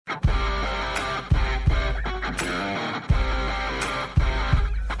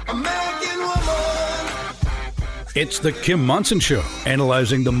American woman. It's the Kim Monson Show,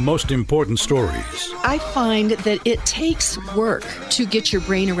 analyzing the most important stories. I find that it takes work to get your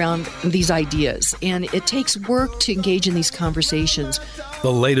brain around these ideas, and it takes work to engage in these conversations.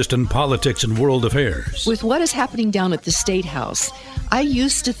 The latest in politics and world affairs. With what is happening down at the State House, I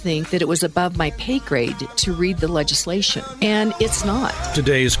used to think that it was above my pay grade to read the legislation, and it's not.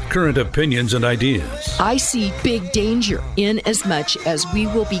 Today's current opinions and ideas. I see big danger in as much as we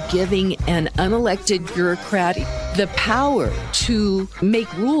will be giving an unelected bureaucrat the power to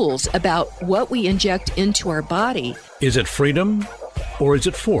make rules about what we inject into our body. Is it freedom or is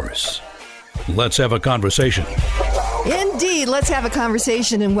it force? Let's have a conversation. Indeed. Let's have a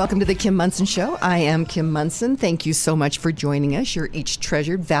conversation, and welcome to the Kim Monson Show. I am Kim Monson. Thank you so much for joining us. You're each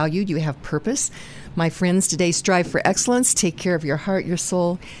treasured, valued. You have purpose. My friends, today strive for excellence. Take care of your heart, your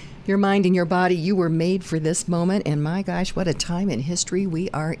soul, your mind, and your body. You were made for this moment, and my gosh, what a time in history we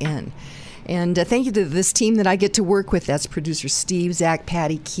are in. And thank you to this team that I get to work with. That's producer Steve, Zach,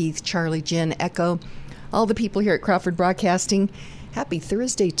 Patty, Keith, Charlie, Jen, Echo, all the people here at Crawford Broadcasting. Happy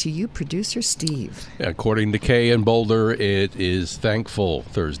Thursday to you, producer Steve. According to Kay in Boulder, it is Thankful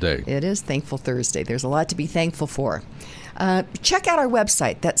Thursday. It is Thankful Thursday. There's a lot to be thankful for. Check out our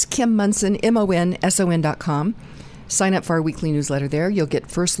website. That's KimMonson.com. Sign up for our weekly newsletter there. You'll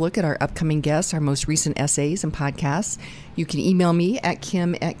get first look at our upcoming guests, our most recent essays and podcasts. You can email me at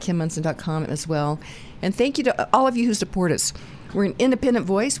kim@kimmonson.com as well. And thank you to all of you who support us. We're an independent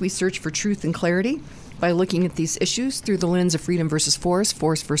voice. We search for truth and clarity by looking at these issues through the lens of freedom versus force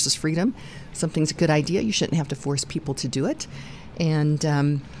versus freedom. Something's a good idea. You shouldn't have to force people to do it. And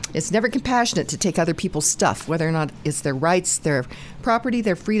it's never compassionate to take other people's stuff, whether or not it's their rights, their property,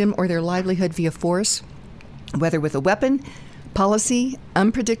 their freedom, or their livelihood via force, whether with a weapon, policy,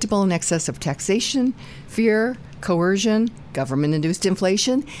 unpredictable and excessive taxation, fear, coercion, government-induced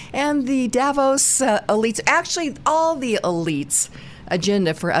inflation, and the Davos elites, actually all the elites'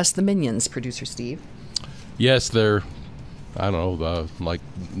 agenda for us, the minions, producer Steve. Yes, they're, I don't know, like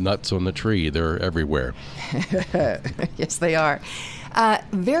nuts on the tree. They're everywhere. Yes, they are.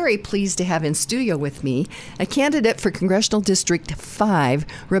 Very pleased to have in studio with me a candidate for Congressional District 5,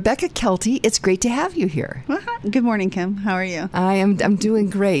 Rebecca Keltie. It's great to have you here. Good morning, Kim. How are you? I'm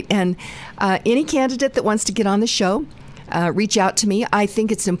doing great. And any candidate that wants to get on the show, reach out to me. I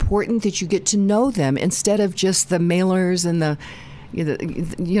think it's important that you get to know them instead of just the mailers and the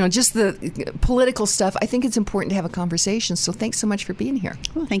just the political stuff. I think it's important to have a conversation. So thanks so much for being here.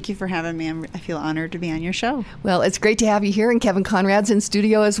 Well, thank you for having me. I feel honored to be on your show. Well, it's great to have you here, and Kevin Conrad's in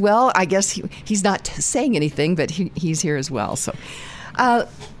studio as well. I guess he's not saying anything, but he's here as well. So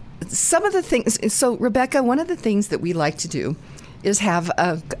some of the things. So Rebecca, one of the things that we like to do is have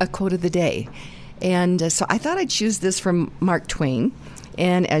a quote of the day. And so I thought I'd choose this from Mark Twain.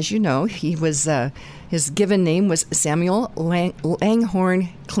 And as you know, he was his given name was Samuel Langhorne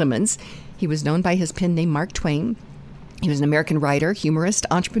Clemens. He was known by his pen name Mark Twain. He was an American writer, humorist,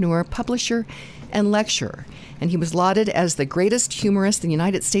 entrepreneur, publisher, and lecturer. And he was lauded as the greatest humorist the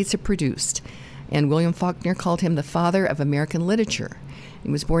United States had produced. And William Faulkner called him the father of American literature.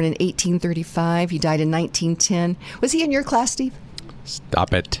 He was born in 1835. He died in 1910. Was he in your class, Steve?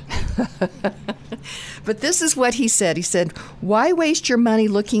 Stop it. But this is what he said. He said, "Why waste your money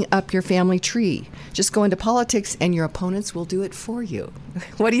looking up your family tree? Just go into politics and your opponents will do it for you."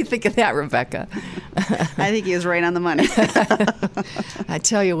 What do you think of that, Rebecca? I think he was right on the money. I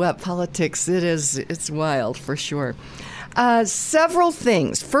tell you what, politics, it's wild for sure. Several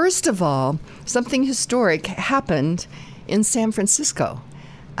things. First of all, something historic happened in San Francisco.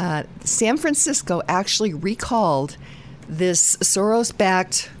 San Francisco actually recalled this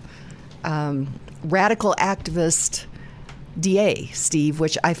Soros-backed radical activist DA, Steve,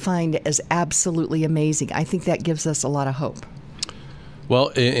 which I find is absolutely amazing. I think that gives us a lot of hope. Well,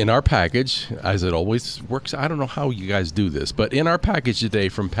 in our package, as it always works, I don't know how you guys do this, but in our package today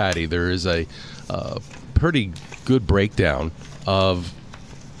from Patty, there is a pretty good breakdown of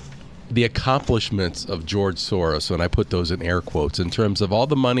the accomplishments of George Soros, and I put those in air quotes, in terms of all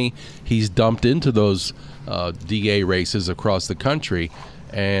the money he's dumped into those DA races across the country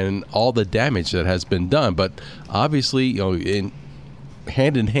and all the damage that has been done. But obviously, in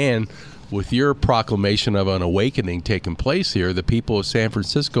hand with your proclamation of an awakening taking place here, the people of San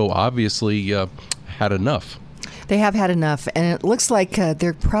Francisco obviously had enough. They have had enough, and it looks like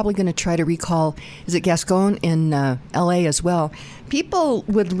they're probably going to try to recall, is it Gascon in L.A. as well? People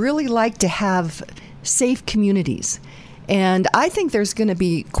would really like to have safe communities, and I think there's going to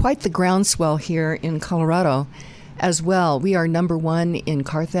be quite the groundswell here in Colorado as well. We are number one in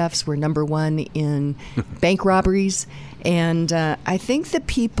car thefts. We're number one in bank robberies. And I think that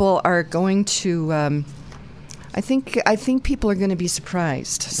people are going to... I think people are going to be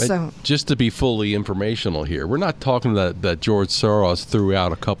surprised. So, just to be fully informational here, we're not talking that George Soros threw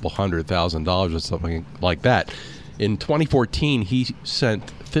out a couple $100,000 or something like that. In 2014, he sent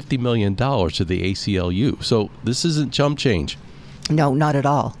 $50 million to the ACLU. So this isn't chump change. No, not at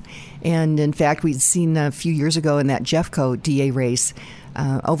all. And in fact, we'd seen a few years ago in that Jeffco DA race,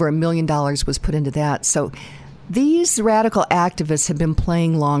 over $1 million was put into that. So these radical activists have been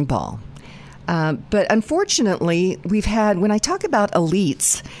playing long ball. But unfortunately, we've had, when I talk about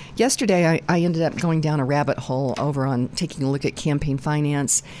elites, yesterday I ended up going down a rabbit hole over on taking a look at campaign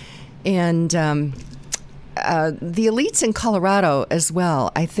finance. And the elites in Colorado as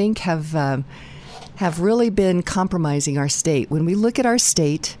well, I think, have really been compromising our state. When we look at our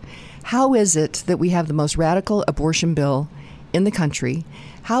state, how is it that we have the most radical abortion bill in the country?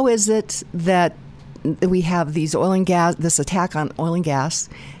 How is it that we have these oil and gas, this attack on oil and gas?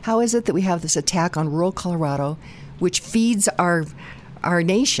 How is it that we have this attack on rural Colorado, which feeds our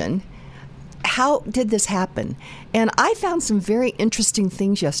nation? How did this happen? And I found some very interesting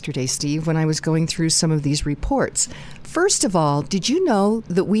things yesterday, Steve, when I was going through some of these reports. First of all, did you know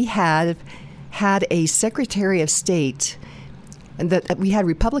that we had a Secretary of State, and that we had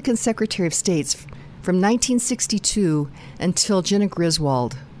Republican Secretary of States from 1962 until Jenna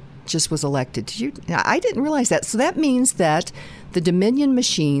Griswold just was elected? I didn't realize that. So that means that the Dominion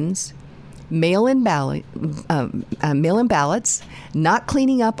machines, mail-in ballots, not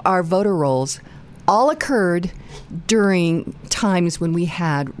cleaning up our voter rolls, all occurred during times when we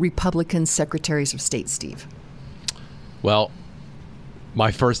had Republican secretaries of state, Steve. Well,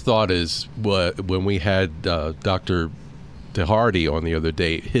 my first thought is when we had Dr. DeHardy on the other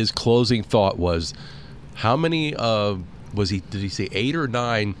day, his closing thought was, how many did he say 8 or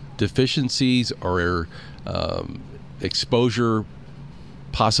 9 deficiencies or exposure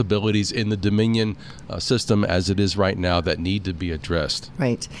possibilities in the Dominion system as it is right now that need to be addressed?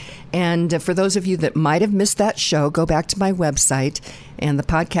 Right. And for those of you that might have missed that show, go back to my website, and the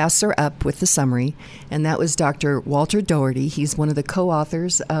podcasts are up with the summary. And that was Dr. Walter Doherty. He's one of the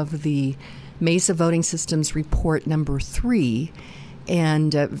co-authors of the Mesa Voting Systems Report number 3.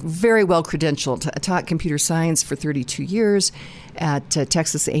 And very well credentialed. Taught computer science for 32 years at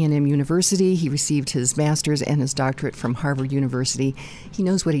Texas A&M University. He received his master's and his doctorate from Harvard University. He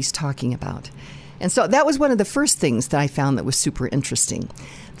knows what he's talking about. And so that was one of the first things that I found that was super interesting.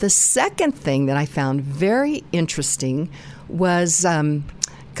 The second thing that I found very interesting was a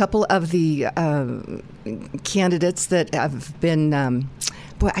couple of the candidates that have been, I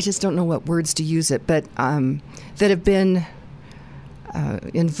just don't know what words to use it, but that have been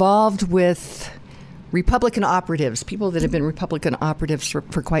involved with Republican operatives, people that have been Republican operatives for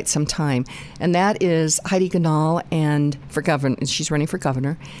quite some time. And that is Heidi Ganahl, and for governor, she's running for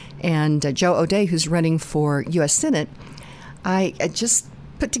governor, and Joe O'Dea, who's running for U.S. Senate. I just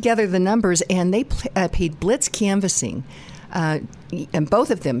put together the numbers, and they paid blitz canvassing, and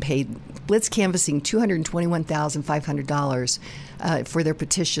both of them paid blitz canvassing $221,500 for their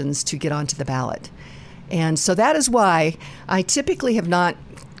petitions to get onto the ballot. And so that is why I typically have not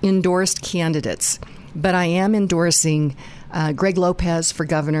endorsed candidates, but I am endorsing Greg Lopez for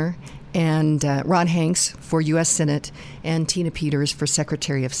governor, and Ron Hanks for U.S. Senate, and Tina Peters for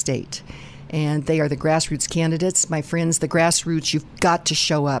Secretary of State. And they are the grassroots candidates. My friends, the grassroots, you've got to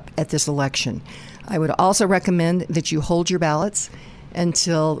show up at this election. I would also recommend that you hold your ballots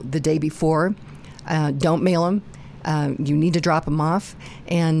until the day before. Don't mail them. You need to drop them off,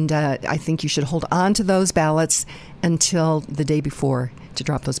 and I think you should hold on to those ballots until the day before to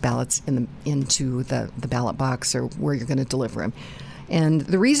drop those ballots into the ballot box or where you're going to deliver them. And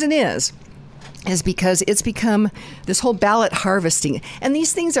the reason is because it's become this whole ballot harvesting, and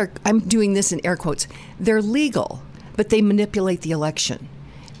these things are, I'm doing this in air quotes, they're legal, but they manipulate the election.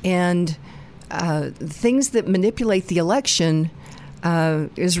 And things that manipulate the election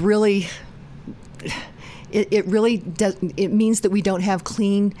is really... It really does. It means that we don't have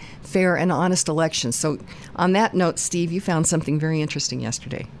clean, fair, and honest elections. So, on that note, Steve, you found something very interesting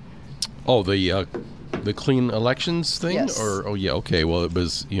yesterday. Oh, the clean elections thing? Yes. Yeah, okay. Well, it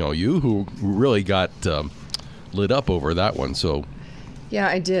was you who really got lit up over that one. So. Yeah,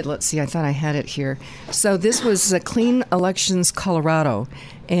 I did. Let's see. I thought I had it here. So this was Clean Elections Colorado,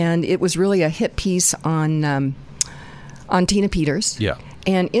 and it was really a hit piece on Tina Peters. Yeah.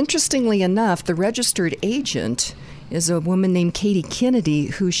 And interestingly enough, the registered agent is a woman named Katie Kennedy,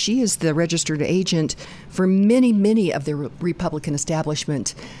 who she is the registered agent for many, many of the Republican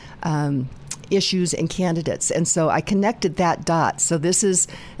establishment issues and candidates. And so I connected that dot. So this is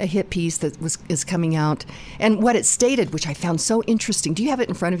a hit piece that is coming out. And what it stated, which I found so interesting. Do you have it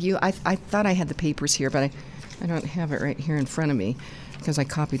in front of you? I thought I had the papers here, but I don't have it right here in front of me because I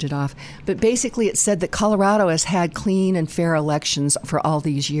copied it off. But basically it said that Colorado has had clean and fair elections for all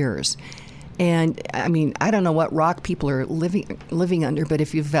these years. And I mean, I don't know what rock people are living under, but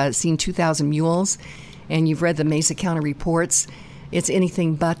if you've seen 2,000 Mules and you've read the Mesa County reports, it's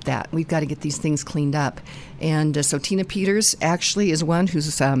anything but that. We've got to get these things cleaned up. And so Tina Peters actually is one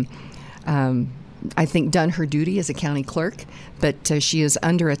who's, I think, done her duty as a county clerk, but she is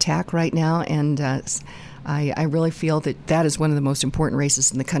under attack right now. And I really feel that is one of the most important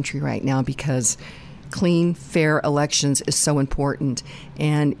races in the country right now because clean, fair elections is so important.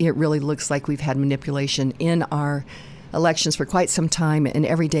 And it really looks like we've had manipulation in our elections for quite some time. And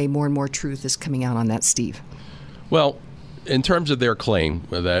every day more and more truth is coming out on that, Steve. Well, in terms of their claim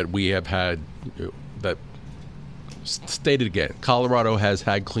that we have had, that stated again, Colorado has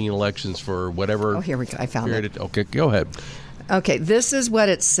had clean elections for whatever. Oh, here we go. I found it. Okay, go ahead. Okay, this is what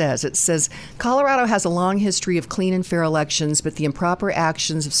it says. It says, Colorado has a long history of clean and fair elections, but the improper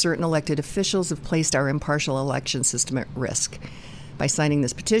actions of certain elected officials have placed our impartial election system at risk. By signing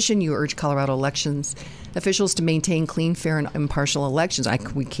this petition, you urge Colorado elections officials to maintain clean, fair, and impartial elections.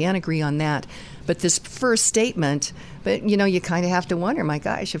 We can't agree on that. But this first statement, but you kind of have to wonder, my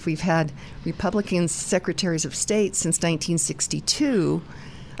gosh, if we've had Republican secretaries of state since 1962,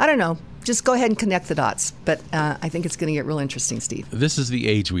 I don't know. Just go ahead and connect the dots. But I think it's going to get real interesting, Steve. This is the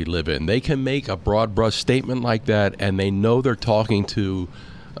age we live in. They can make a broad brush statement like that, and they know they're talking to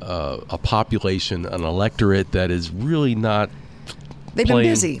a population, an electorate that is really not They've been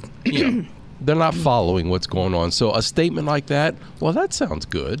busy. They're not following what's going on. So a statement like that, well, that sounds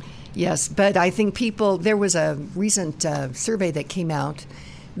good. Yes, but I think there was a recent survey that came out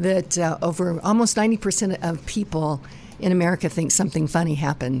that over almost 90% of people in America think something funny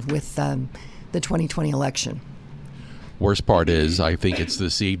happened with the 2020 election. Worst part is, I think it's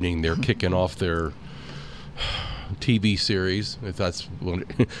this evening they're kicking off their TV series, if that's what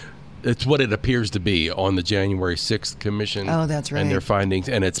it's what it appears to be, on the January 6th commission. Oh, that's right. And their findings,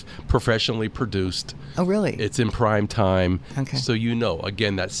 and it's professionally produced. Oh, really? It's in prime time. Okay. So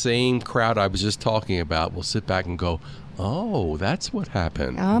again, that same crowd I was just talking about will sit back and go, oh, that's what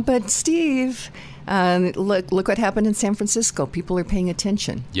happened. But Steve, look what happened in San Francisco. People are paying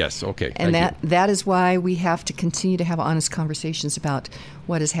attention. Yes, okay. And that is why we have to continue to have honest conversations about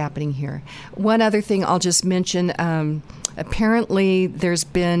what is happening here. One other thing I'll just mention, apparently there's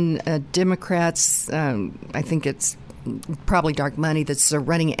been Democrats, I think it's probably dark money, that's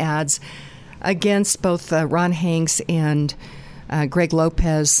running ads against both Ron Hanks and Greg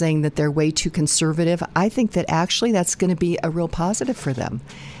Lopez, saying that they're way too conservative. I think that actually that's going to be a real positive for them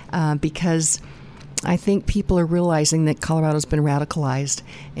because I think people are realizing that Colorado's been radicalized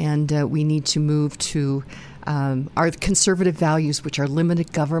and we need to move to our conservative values, which are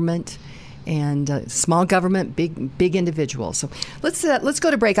limited government and small government, big individuals. So let's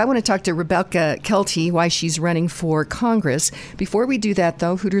go to break. I want to talk to Rebecca Keltie, why she's running for Congress. Before we do that,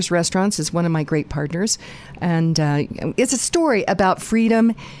 though, Hooters Restaurants is one of my great partners, and it's a story about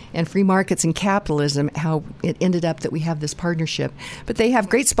freedom and free markets and capitalism, how it ended up that we have this partnership. But they have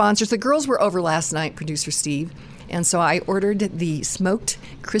great sponsors. The girls were over last night, producer Steve. And so I ordered the smoked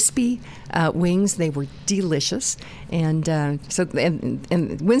crispy wings. They were delicious. And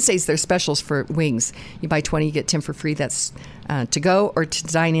and Wednesdays, they're specials for wings. You buy 20, you get 10 for free. That's to go or to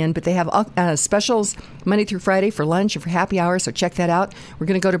dine in. But they have specials Monday through Friday for lunch and for happy hour. So check that out. We're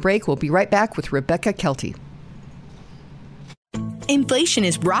going to go to break. We'll be right back with Rebecca Keltie. Inflation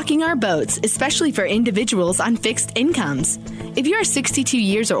is rocking our boats, especially for individuals on fixed incomes. If you are 62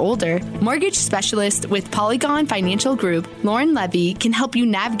 years or older, mortgage specialist with Polygon Financial Group, Lauren Levy, can help you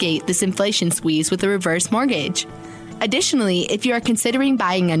navigate this inflation squeeze with a reverse mortgage. Additionally, if you are considering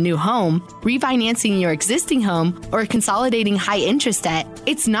buying a new home, refinancing your existing home, or consolidating high-interest debt,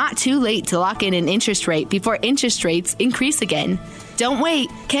 it's not too late to lock in an interest rate before interest rates increase again. Don't wait.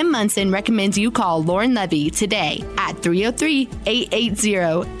 Kim Munson recommends you call Lauren Levy today at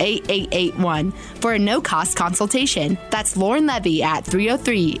 303-880-8881 for a no-cost consultation. That's Lauren Levy at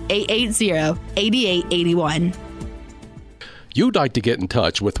 303-880-8881. You'd like to get in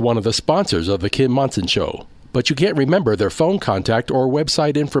touch with one of the sponsors of The Kim Munson Show, but you can't remember their phone contact or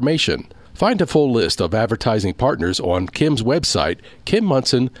website information. Find a full list of advertising partners on Kim's website,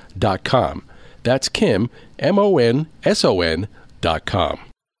 kimmunson.com. That's Kim, MONSON.com.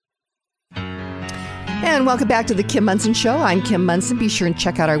 And welcome back to the Kim Munson Show. I'm Kim Munson. Be sure and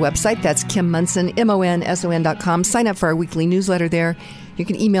check out our website. That's Kim Munson, MONSON.com. Sign up for our weekly newsletter there. You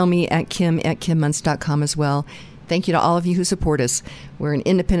can email me at kim@kimmunson.com as well. Thank you to all of you who support us. We're an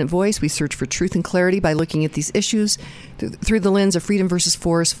independent voice. We search for truth and clarity by looking at these issues through the lens of freedom versus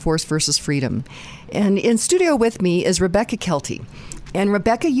force, force versus freedom. And in studio with me is Rebecca Keltie. And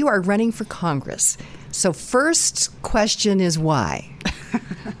Rebecca, you are running for Congress. So first question is why?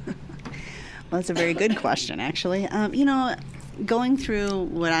 Well, that's a very good question, actually. Going through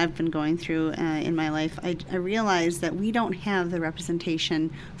what I've been going through in my life, I realized that we don't have the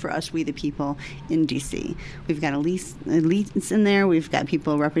representation for us, we the people, in D.C. We've got elites in there. We've got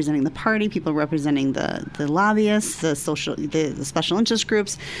people representing the party, people representing the lobbyists, the special interest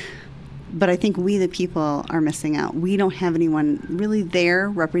groups. But I think we the people are missing out. We don't have anyone really there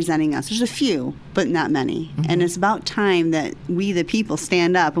representing us. There's a few, but not many. Mm-hmm. And it's about time that we the people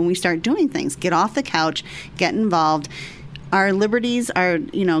stand up and we start doing things. Get off the couch, get involved. Our liberties, our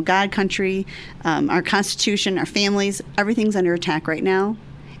God, country, our Constitution, our families, everything's under attack right now.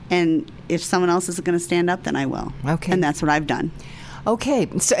 And if someone else is going to stand up, then I will. Okay. And that's what I've done. Okay.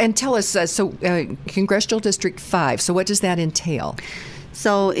 So, and tell us, Congressional District 5, so what does that entail?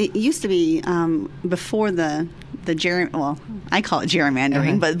 So it used to be before I call it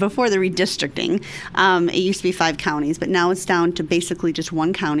gerrymandering, but before the redistricting, it used to be 5 counties, but now it's down to basically just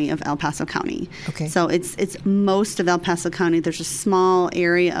 1 county of El Paso County. Okay. So it's most of El Paso County. There's a small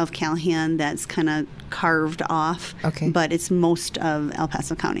area of Callahan that's kind of carved off, but it's most of El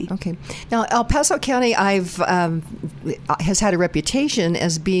Paso County. Okay. Now, El Paso County has had a reputation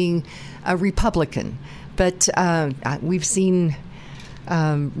as being a Republican, but we've seen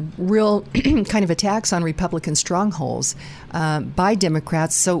real kind of attacks on Republican strongholds by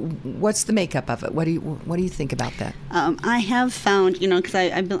Democrats. So, what's the makeup of it? What do you think about that? I have found, because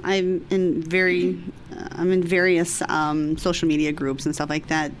I'm in various social media groups and stuff like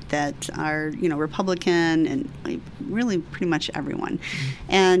that are Republican and really pretty much everyone. Mm-hmm.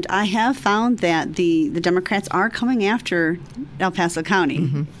 And I have found that the Democrats are coming after El Paso County.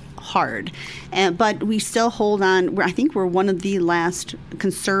 Mm-hmm. Hard, but we still hold on. I think we're one of the last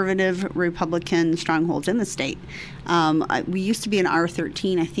conservative Republican strongholds in the state. We used to be an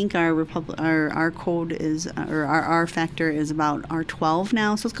R13. I think our code is, or our R factor is about R12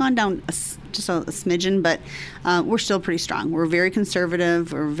 now, so it's gone down just a smidgen, but we're still pretty strong. We're very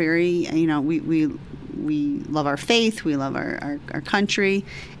conservative. We're very, we love our faith. We love our country,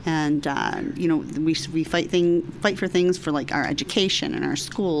 and we fight for things for like our education and our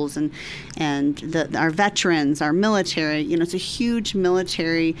schools and our veterans, our military. It's a huge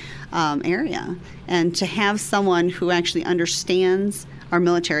military area, and to have someone who actually understands our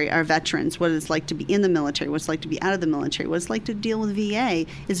military, our veterans, what it's like to be in the military, what it's like to be out of the military, what it's like to deal with VA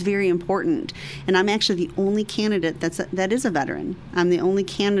is very important. And I'm actually the only candidate that is a veteran. I'm the only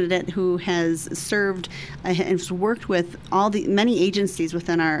candidate who has served and has worked with many agencies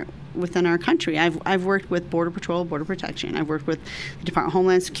within our country. I've worked with Border Patrol, Border Protection. I've worked with the Department of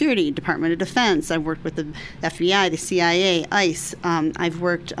Homeland Security, Department of Defense. I've worked with the FBI, the CIA, ICE. I've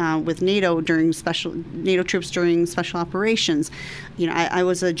worked with NATO troops during special operations. I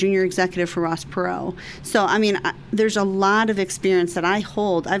was a junior executive for Ross Perot. So, there's a lot of experience that I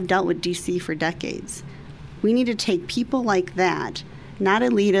hold. I've dealt with D.C. for decades. We need to take people like that, not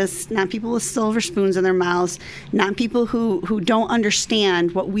elitists, not people with silver spoons in their mouths, not people who don't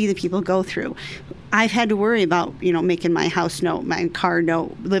understand what we the people go through. I've had to worry about, making my house note, my car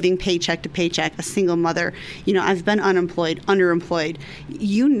note, living paycheck to paycheck, a single mother. I've been unemployed, underemployed,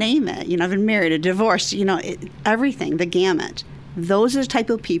 you name it. I've been married, a divorce, everything, the gamut. Those are the type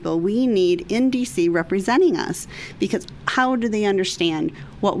of people we need in D.C. representing us, because how do they understand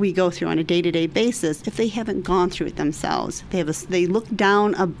what we go through on a day-to-day basis if they haven't gone through it themselves? They look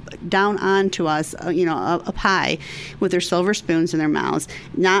down onto us, a pie with their silver spoons in their mouths,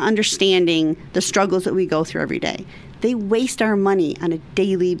 not understanding the struggles that we go through every day. They waste our money on a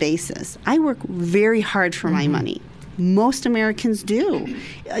daily basis. I work very hard for my money. Most Americans do.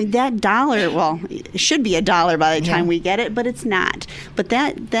 That dollar, it should be $1 by the time we get it, but it's not. But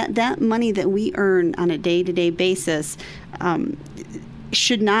that money that we earn on a day-to-day basis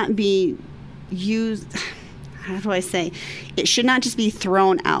should not be used, how do I say, it should not just be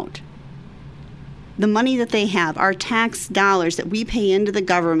thrown out. The money that they have, our tax dollars that we pay into the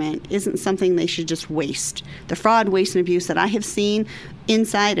government, isn't something they should just waste. The fraud, waste, and abuse that I have seen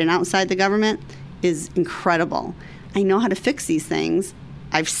inside and outside the government is incredible. I know how to fix these things,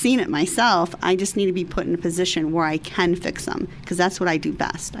 I've seen it myself. I just need to be put in a position where I can fix them, because that's what I do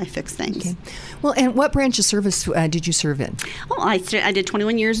best. I fix things. Okay. Well, and what branch of service did you serve in? Oh, I did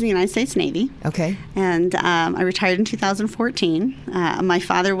 21 years in the United States Navy. Okay. And I retired in 2014. My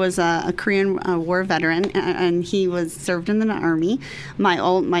father was a Korean War veteran, and he was served in the Army. My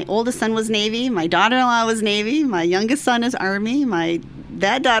oldest son was Navy. My daughter-in-law was Navy. My youngest son is Army.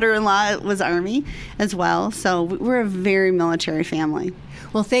 That daughter-in-law was Army as well. So we're a very military family.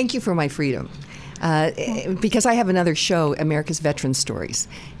 Well, thank you for my freedom. Because I have another show, America's Veteran Stories,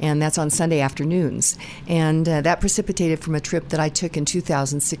 and that's on Sunday afternoons. And that precipitated from a trip that I took in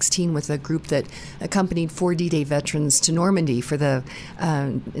 2016 with a group that accompanied 4 D-Day veterans to Normandy for the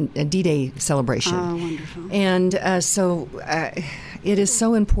D-Day celebration. Oh, wonderful. And so it is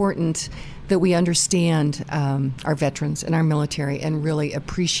so important that we understand our veterans and our military and really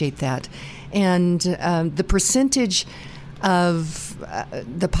appreciate that. And the percentage of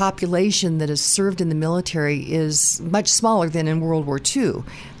the population that is served in the military is much smaller than in World War II.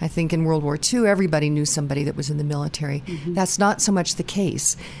 I think in World War II, everybody knew somebody that was in the military. Mm-hmm. That's not so much the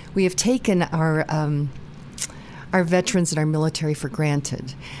case. We have taken our veterans and our military for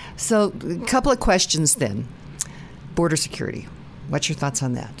granted. So a couple of questions then. Border security. What's your thoughts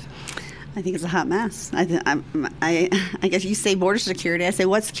on that? I think it's a hot mess. I guess you say border security, I say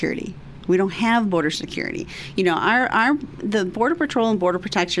what security? We don't have border security. You know, the Border Patrol and Border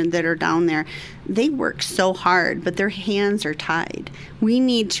Protection that are down there, they work so hard, but their hands are tied. We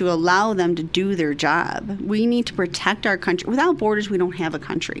need to allow them to do their job. We need to protect our country. Without borders, we don't have a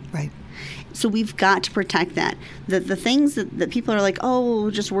country. Right. So we've got to protect that. The things that people are like, oh,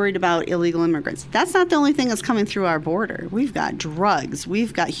 just worried about illegal immigrants. That's not the only thing that's coming through our border. We've got drugs.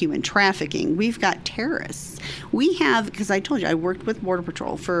 We've got human trafficking. We've got terrorists. We have, because I told you, I worked with Border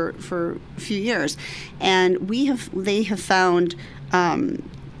Patrol for a few years, and they have found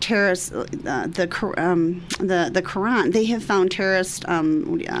terrorists, the Quran. They have found terrorist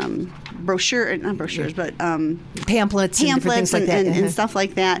not brochures, but pamphlets and different things like that. And stuff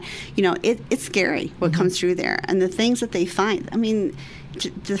like that. You know, it's scary what comes through there, and the things that they find. I mean,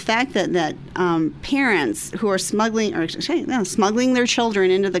 the fact that parents who are smuggling their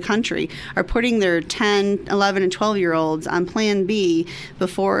children into the country are putting their 10, 11, and 12-year-olds on Plan B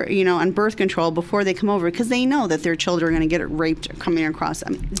before, on birth control before they come over, because they know that their children are going to get raped coming across. I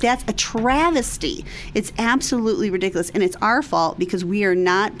mean, that's a travesty. It's absolutely ridiculous, and it's our fault because we are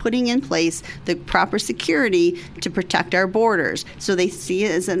not putting in place the proper security to protect our borders. So they see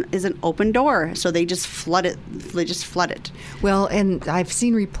it as an open door, so they just flood it. Well, and I've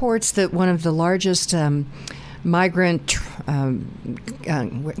seen reports that one of the largest migrant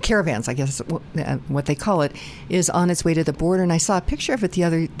caravans, I guess what they call it, is on its way to the border. And I saw a picture of it the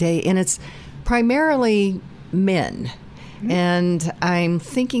other day, and it's primarily men. Mm-hmm. And I'm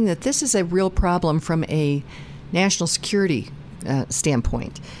thinking that this is a real problem from a national security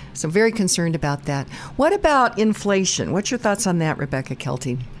standpoint. So I'm very concerned about that. What about inflation? What's your thoughts on that, Rebecca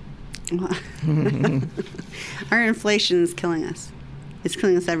Keltie? Our inflation is killing us. It's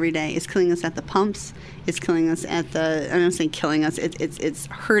killing us every day. It's killing us at the pumps. It's killing us at I'm not saying killing us. It's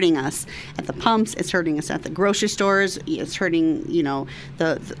hurting us at the pumps. It's hurting us at the grocery stores. It's hurting,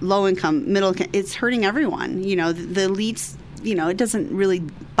 the low income, middle income. It's hurting everyone. The elites, it doesn't really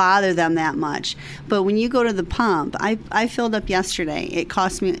bother them that much. But when you go to the pump, I filled up yesterday. It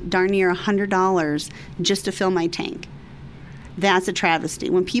cost me darn near $100 just to fill my tank. That's a travesty.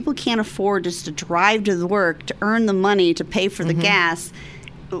 When people can't afford just to drive to the work to earn the money to pay for the gas,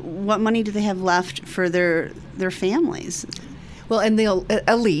 what money do they have left for their families? Well, and the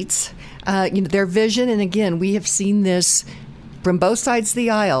elites, their vision, and again, we have seen this from both sides of the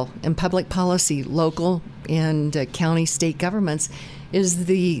aisle in public policy, local and county, state governments, is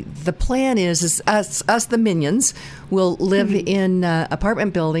the plan is us the minions will live in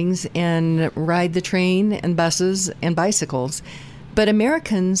apartment buildings and ride the train and buses and bicycles. But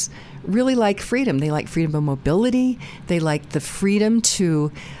Americans really like freedom. They like freedom of mobility. They like the freedom to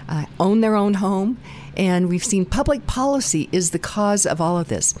own their own home. And we've seen public policy is the cause of all of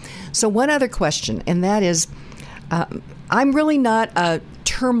this. So one other question, and that is, I'm really not a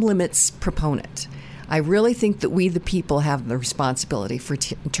term limits proponent. I really think that we, the people, have the responsibility for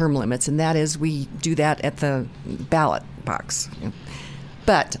term limits, and that is we do that at the ballot box.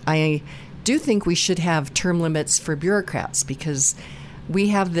 But I do think we should have term limits for bureaucrats, because we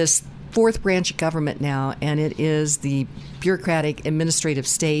have this fourth branch of government now, and it is the bureaucratic administrative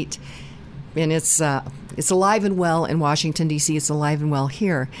state, and it's alive and well in Washington, D.C. It's alive and well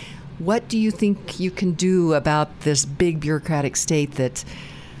here. What do you think you can do about this big bureaucratic state that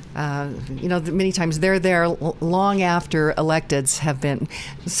Many times they're there long after electeds have been.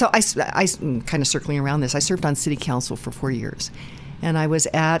 So I kind of circling around this. I served on city council for 4 years, and I was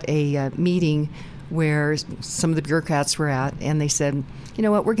at a meeting where some of the bureaucrats were at, and they said, you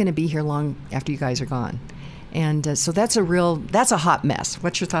know what, we're going to be here long after you guys are gone. And so that's a hot mess.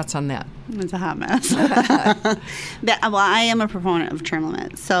 What's your thoughts on that? It's a hot mess. I am a proponent of term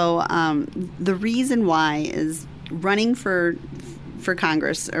limits. So the reason why is running for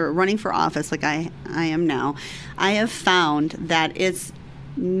Congress or running for office like I am now, I have found that it's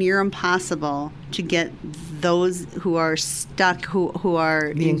near impossible to get those who are stuck, who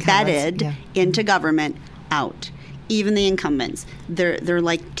are embedded into government out. Even the incumbents, they're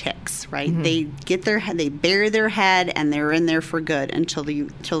like ticks, right? Mm-hmm. They bury their head, and they're in there for good until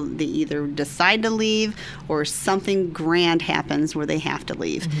they either decide to leave or something grand happens where they have to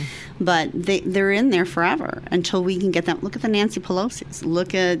leave. Mm-hmm. But they're in there forever until we can get them. Look at the Nancy Pelosi's.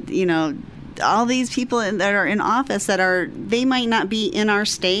 Look at all these people that are in office they might not be in our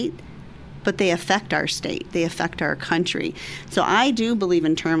state, but they affect our state. They affect our country. So I do believe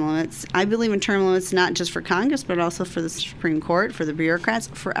in term limits. I believe in term limits not just for Congress, but also for the Supreme Court, for the bureaucrats,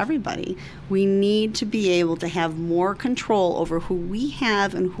 for everybody. We need to be able to have more control over who we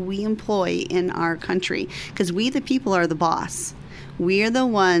have and who we employ in our country, because we, the people, are the boss. We are the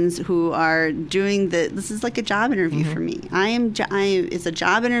ones who are doing this is like a job interview mm-hmm. for me. It's a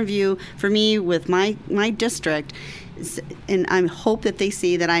job interview for me with my district. And I hope that they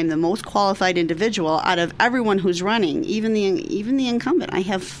see that I'm the most qualified individual out of everyone who's running, even the incumbent. I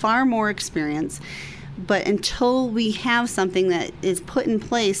have far more experience. But until we have something that is put in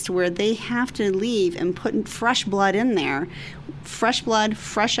place to where they have to leave and put fresh blood in there, fresh blood,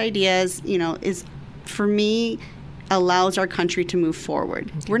 fresh ideas, is, for me, allows our country to move forward.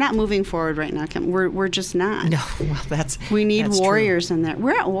 Okay. We're not moving forward right now, Kim. We're just not. No, well, we need warriors true. In there.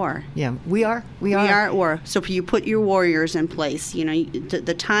 We're at war. Yeah, we are. We are at war. So you put your warriors in place.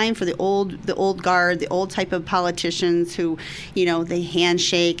 The time for the old guard, the old type of politicians who, they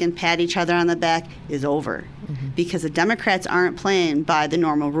handshake and pat each other on the back is over. Mm-hmm. Because the Democrats aren't playing by the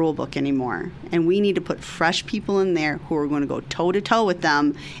normal rule book anymore. And we need to put fresh people in there who are going to go toe-to-toe with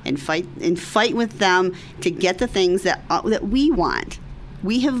them and fight with them to get the things that we want.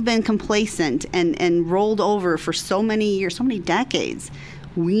 We have been complacent and rolled over for so many years, so many decades.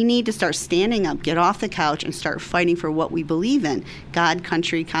 We need to start standing up, get off the couch, and start fighting for what we believe in. God,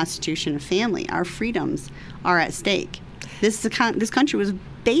 country, Constitution, and family. Our freedoms are at stake. This country was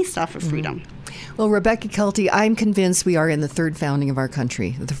based off of freedom. Mm-hmm. Well, Rebecca Keltie, I'm convinced we are in the third founding of our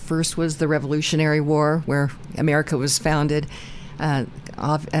country. The first was the Revolutionary War, where America was founded, and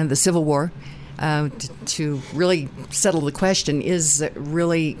the Civil War. To really settle the question,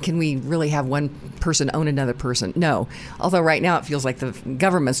 can we really have one person own another person? No. Although right now it feels like the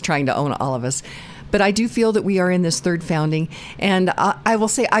government's trying to own all of us. But I do feel that we are in this third founding. And I will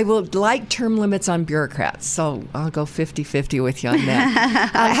say I would like term limits on bureaucrats. So I'll go 50-50 with you on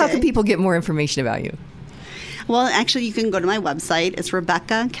that. Okay. How can people get more information about you? Well, actually, you can go to my website. It's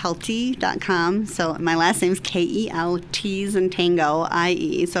RebeccaKeltie.com. So my last name is Kelt's and Tango,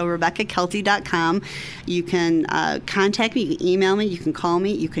 IE. So RebeccaKeltie.com. You can contact me. You can email me. You can call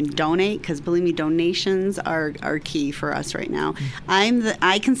me. You can donate, because believe me, donations are key for us right now.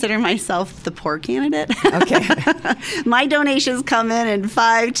 I consider myself the poor candidate. Okay. My donations come in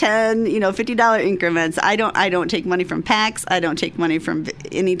 $5, $10, $50 increments. I don't take money from PACs. I don't take money from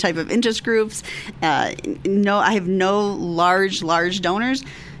any type of interest groups. I have no large donors,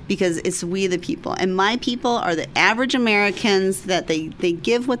 because it's we the people. And my people are the average Americans that they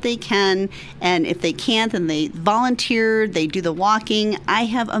give what they can, and if they can't, then they volunteer, they do the walking. I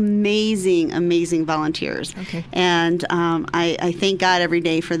have amazing volunteers. Okay. And I thank God every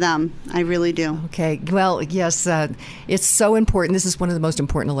day for them. I really do. Okay. Well, yes, it's so important. This is one of the most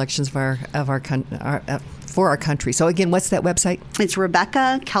important elections for our country. So again, what's that website? It's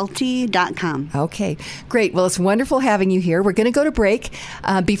RebeccaKeltie.com. Okay, great. Well, it's wonderful having you here. We're going to go to break.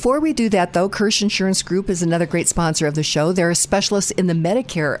 Before we do that, though, Kirsch Insurance Group is another great sponsor of the show. They're a specialist in the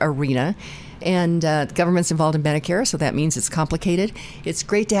Medicare arena. And government's involved in Medicare, so that means it's complicated. It's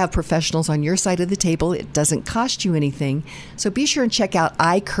great to have professionals on your side of the table. It doesn't cost you anything. So be sure and check out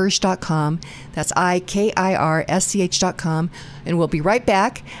ikirsch.com. That's IKIRSCH.com. And we'll be right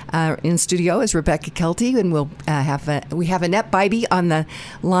back. In studio is Rebecca Keltie, and we have Annette Bybee on the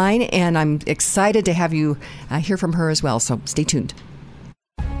line, and I'm excited to have you hear from her as well. So stay tuned.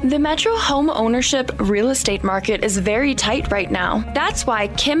 The Metro home ownership real estate market is very tight right now. That's why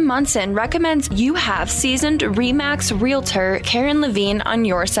Kim Munson recommends you have seasoned RE/MAX realtor Karen Levine on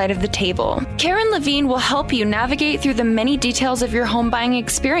your side of the table. Karen Levine will help you navigate through the many details of your home buying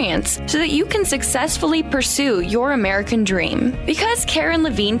experience so that you can successfully pursue your American dream. Because Karen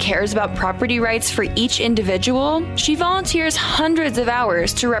Levine cares about property rights for each individual, she volunteers hundreds of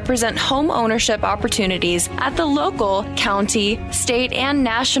hours to represent home ownership opportunities at the local, county, state, and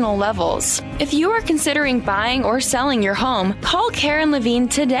national levels. If you are considering buying or selling your home, call Karen Levine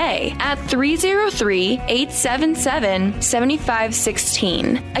today at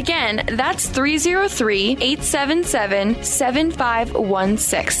 303-877-7516. Again, that's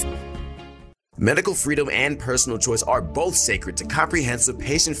 303-877-7516. Medical freedom and personal choice are both sacred to comprehensive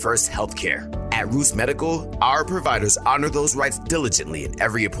patient-first healthcare. At Roots Medical, our providers honor those rights diligently in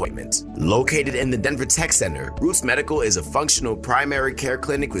every appointment. Located in the Denver Tech Center, Roots Medical is a functional primary care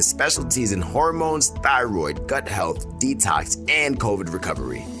clinic with specialties in hormones, thyroid, gut health, detox, and COVID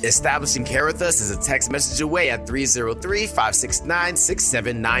recovery. Establishing care with us is a text message away at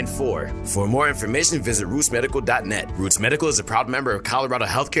 303-569-6794. For more information, visit rootsmedical.net. Roots Medical is a proud member of Colorado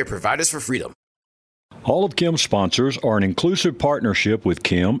Healthcare Providers for Freedom. All of Kim's sponsors are in inclusive partnership with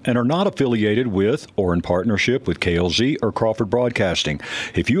Kim and are not affiliated with or in partnership with KLZ or Crawford Broadcasting.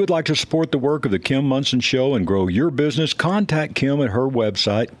 If you would like to support the work of the Kim Munson Show and grow your business, contact Kim at her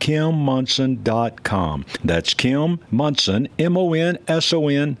website, kimmunson.com. That's Kim Munson,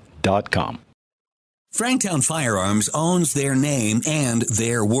 MONSON.com. Franktown Firearms owns their name and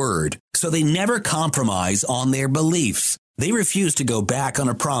their word, so they never compromise on their beliefs. They refuse to go back on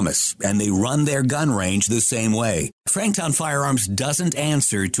a promise, and they run their gun range the same way. Franktown Firearms doesn't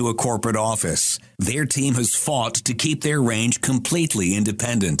answer to a corporate office. Their team has fought to keep their range completely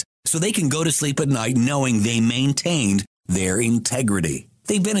independent, so they can go to sleep at night knowing they maintained their integrity.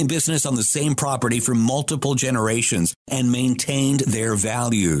 They've been in business on the same property for multiple generations and maintained their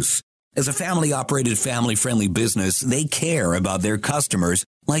values. As a family-operated, family-friendly business, they care about their customers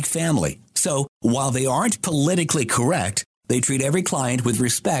like family. So, while they aren't politically correct, they treat every client with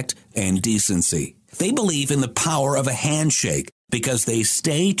respect and decency. They believe in the power of a handshake because they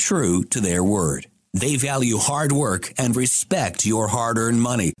stay true to their word. They value hard work and respect your hard-earned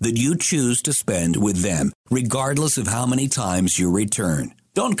money that you choose to spend with them, regardless of how many times you return.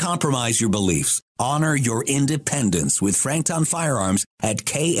 Don't compromise your beliefs. Honor your independence with Franktown Firearms at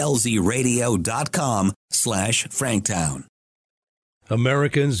klzradio.com/Franktown.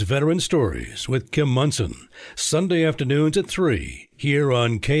 Americans Veteran Stories with Kim Munson, Sunday afternoons at 3, here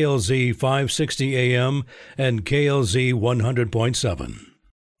on KLZ 560 AM and KLZ 100.7.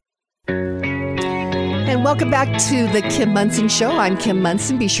 And welcome back to the Kim Munson Show. I'm Kim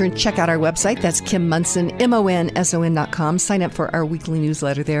Munson. Be sure and check out our website. That's Kim Munson, MONSON.com. Sign up for our weekly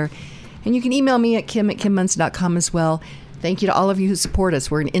newsletter there. And you can email me at kim@kimmunson.com as well. Thank you to all of you who support us.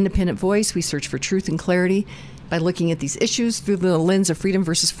 We're an independent voice. We search for truth and clarity by looking at these issues through the lens of freedom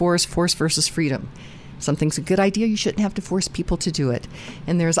versus force, force versus freedom. Something's a good idea. You shouldn't have to force people to do it.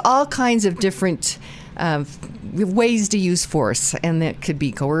 And there's all kinds of different ways to use force. And that could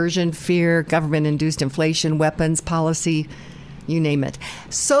be coercion, fear, government-induced inflation, weapons, policy, you name it.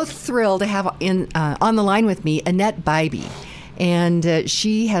 So thrilled to have on the line with me Annette Bybee. And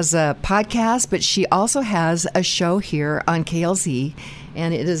she has a podcast, but she also has a show here on KLZ.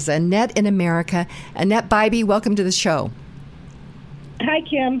 And it is Annette in America. Annette Bybee, welcome to the show. Hi,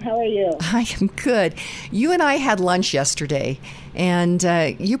 Kim. How are you? I am good. You and I had lunch yesterday, and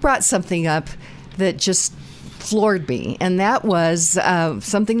you brought something up that just floored me. And that was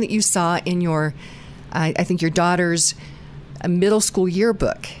something that you saw in your, I think, your daughter's middle school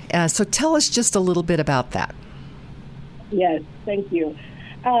yearbook. So tell us just a little bit about that. Yes, thank you.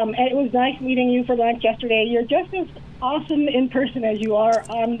 And it was nice meeting you for lunch yesterday. You're just as awesome in person as you are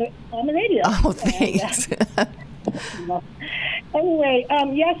on the radio. Oh, thanks. Anyway,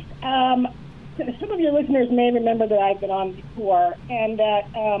 yes, some of your listeners may remember that I've been on before, and that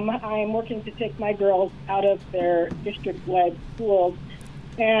I'm working to take my girls out of their district-led schools.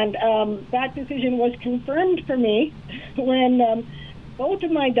 And that decision was confirmed for me when both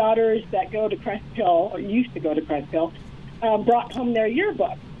of my daughters that go to Crest Hill, or used to go to Crest Hill, brought home their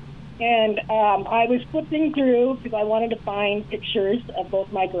yearbook. And I was flipping through because I wanted to find pictures of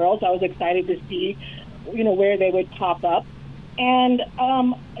both my girls. I was excited to see, where they would pop up. And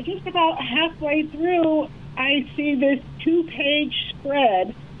just about halfway through, I see this 2-page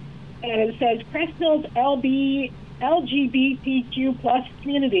spread, and it says Crest Hill's LGBTQ plus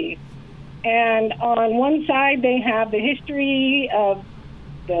community. And on one side, they have the history of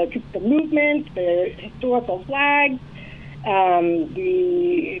the movement, the historical flags,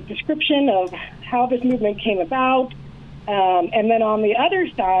 the description of how this movement came about. And then on the other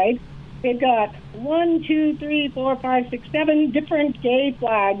side, they've got 1, 2, 3, 4, 5, 6, 7 different gay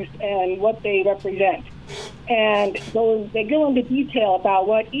flags and what they represent. And they go into detail about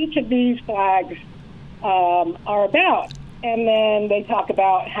what each of these flags are about. And then they talk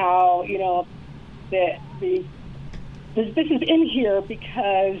about how, this is in here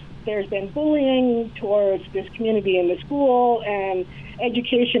because there's been bullying towards this community in the school, and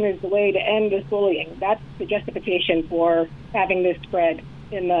education is the way to end this bullying. That's the justification for having this spread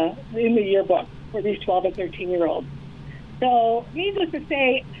in the yearbook for these 12 and 13-year-olds. So, needless to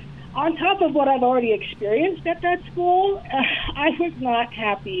say, on top of what I've already experienced at that school, I was not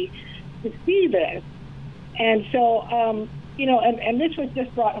happy to see this. And so, and this was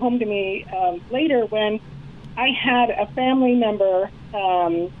just brought home to me later when I had a family member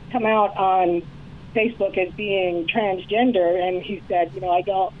come out on Facebook as being transgender, and he said, I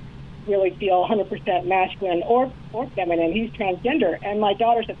don't really feel 100% masculine or feminine. He's transgender. And my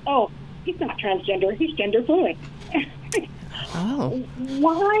daughter said, oh, he's not transgender. He's gender fluid. Oh.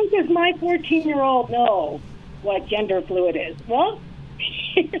 Why does my 14-year-old know what gender fluid is? Well,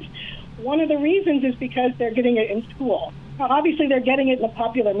 one of the reasons is because they're getting it in school. Now, obviously, they're getting it in the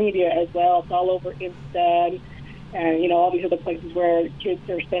popular media as well. It's all over Insta and all these other places where kids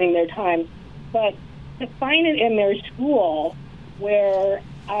are spending their time. But to find it in their school where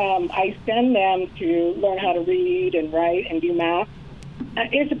I send them to learn how to read and write and do math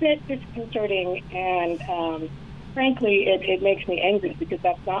is a bit disconcerting, and frankly, it makes me angry because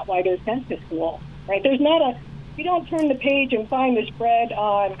that's not why they're sent to school, right? There's not you don't turn the page and find the spread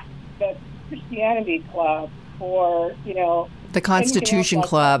on the Christianity Club or, the Constitution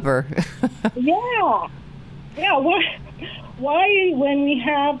Club or... Yeah. Why, when we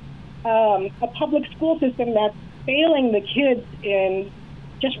have a public school system that's failing the kids in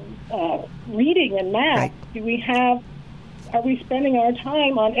just reading and math, right, are we spending our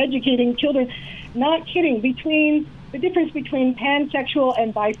time on educating children? Not kidding, between the difference between pansexual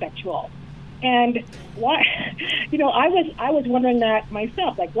and bisexual. And why, I was wondering that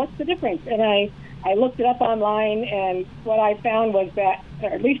myself, like, what's the difference? And I looked it up online, and what I found was that, or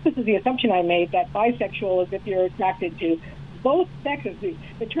at least this is the assumption I made, that bisexual is if you're attracted to both sexes.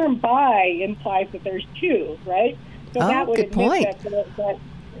 The term bi implies that there's two, right? So that would admit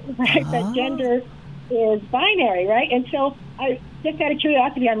that gender is binary, right? And so I just out of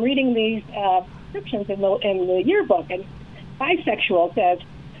curiosity, I'm reading these descriptions in the yearbook, and bisexual says,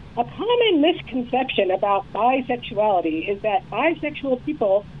 a common misconception about bisexuality is that bisexual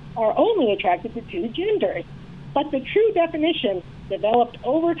people are only attracted to two genders. But the true definition, developed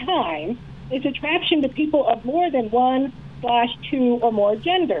over time, is attraction to people of more than 1/2 or more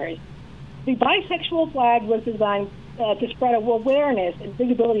genders. The bisexual flag was designed to spread awareness and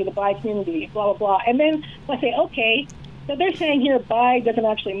visibility of the bi community, blah, blah, blah. And then I say, okay, so they're saying here bi doesn't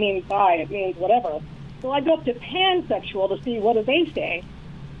actually mean bi, it means whatever. So I go up to pansexual to see what do they say.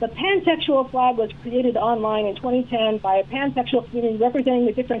 The pansexual flag was created online in 2010 by a pansexual community representing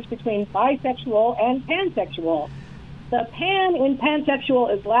the difference between bisexual and pansexual. The pan in pansexual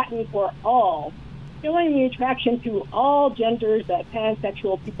is Latin for all, showing the attraction to all genders that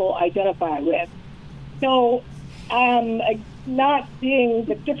pansexual people identify with. So not seeing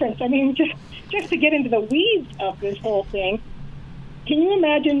the difference. I mean, just to get into the weeds of this whole thing, can you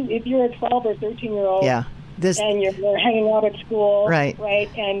imagine if you're a 12 or 13-year-old and you're hanging out at school, right?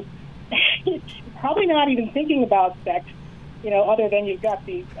 And probably not even thinking about sex, other than you've got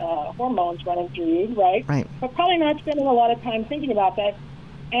these hormones running through you, right? But probably not spending a lot of time thinking about that.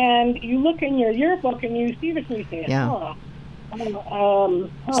 And you look in your yearbook and you see this and you say,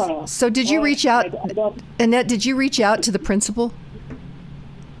 So did you reach out, Annette, did you reach out to the principal?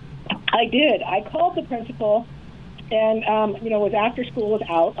 I did. I called the principal, and, it was after school was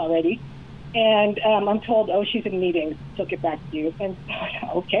out already. And I'm told, she's in meetings. She'll get back to you. And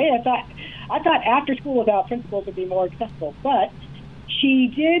okay, I thought after school was out, principals would be more accessible. But she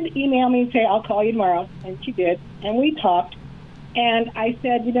did email me and say, I'll call you tomorrow. And she did. And we talked. And I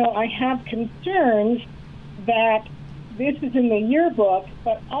said, I have concerns that this is in the yearbook,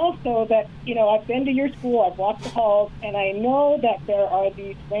 but also that, I've been to your school, I've walked the halls, and I know that there are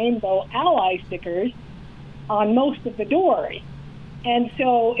these rainbow ally stickers on most of the doors. And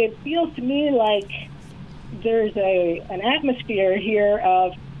so it feels to me like there's an atmosphere here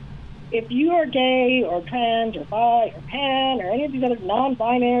of, if you are gay or trans or bi or pan or any of these other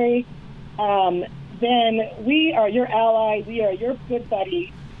non-binary, then we are your ally, we are your good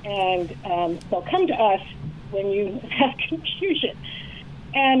buddy, and so come to us when you have confusion.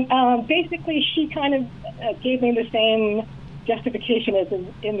 And basically she kind of gave me the same justification is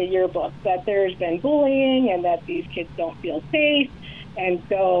in the yearbook, that there's been bullying and that these kids don't feel safe. And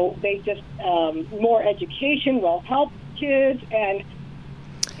so they just, more education will help kids. And,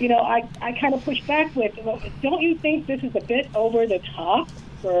 I kind of push back with, don't you think this is a bit over the top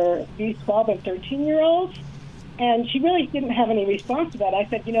for these 12 and 13-year-olds? And she really didn't have any response to that. I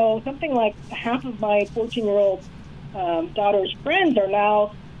said, something like half of my 14-year-old daughter's friends are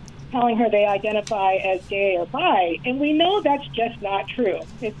now telling her they identify as gay or bi, and we know that's just not true.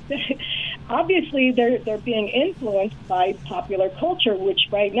 It's obviously they're being influenced by popular culture, which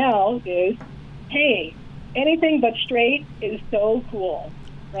right now is, hey, anything but straight is so cool,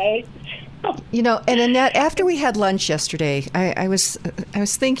 right? And Annette, after we had lunch yesterday, I was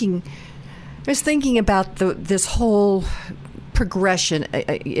thinking about this whole progression,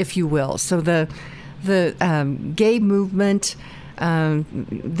 if you will. So the gay movement. They're,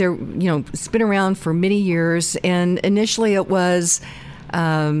 it's been around for many years, and initially it was,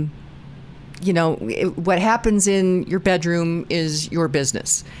 what happens in your bedroom is your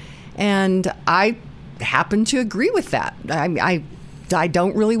business, and I happen to agree with that. I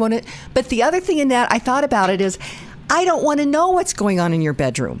don't really want to, but the other thing in that I thought about it is, I don't want to know what's going on in your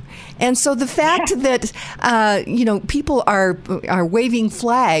bedroom. And so the fact that, people are waving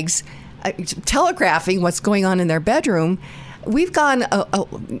flags, telegraphing what's going on in their bedroom. We've gone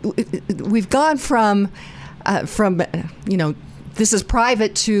from this is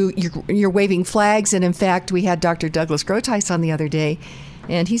private to you're waving flags. And in fact, we had Dr. Douglas Groothuis on the other day,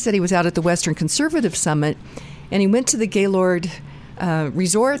 and he said he was out at the Western Conservative Summit, and he went to the Gaylord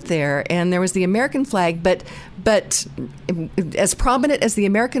resort there, and there was the American flag, but as prominent as the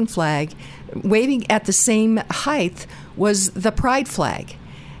American flag, waving at the same height was the pride flag.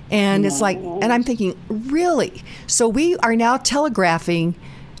 And it's like, and I'm thinking, really? So we are now telegraphing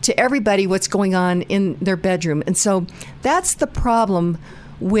to everybody what's going on in their bedroom. And so that's the problem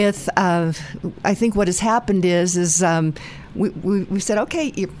with, I think what has happened is we said,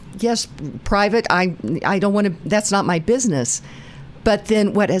 okay, yes, private, I don't want to, that's not my business. But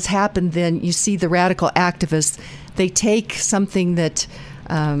then what has happened, then you see the radical activists, they take something that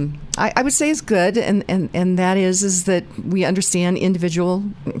I would say is good, and that is that we understand individual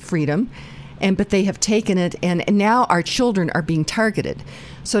freedom, but they have taken it, and now our children are being targeted.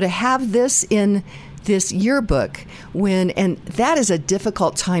 So to have this in this yearbook, and that is a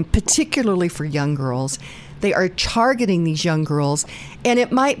difficult time, particularly for young girls. They are targeting these young girls, and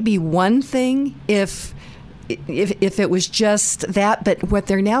it might be one thing if it was just that, but what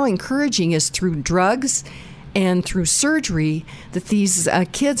they're now encouraging is through drugs and through surgery that these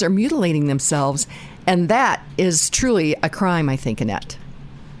kids are mutilating themselves, and that is truly a crime, I think, Annette.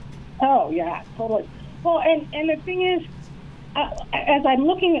 Oh, yeah, totally. Well, and the thing is, as I'm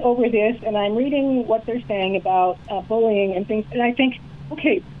looking over this and I'm reading what they're saying about bullying and things, and I think,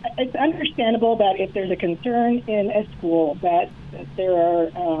 okay, it's understandable that if there's a concern in a school that there are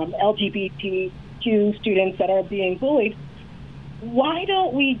LGBTQ students that are being bullied, why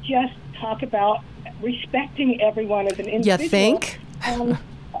don't we just talk about respecting everyone as an individual? You think?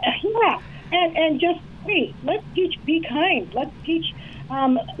 Yeah, and just, hey, let's teach be kind. Let's teach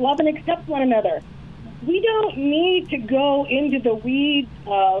love and accept one another. We don't need to go into the weeds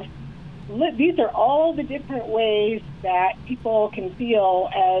of, these are all the different ways that people can feel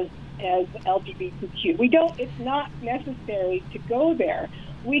as LGBTQ. It's not necessary to go there.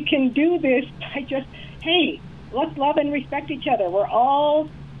 We can do this by just, hey, let's love and respect each other. We're all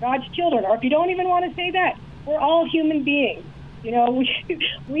God's children. Or if you don't even want to say that, we're all human beings.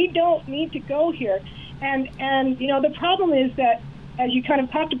 We don't need to go here. And the problem is that, as you kind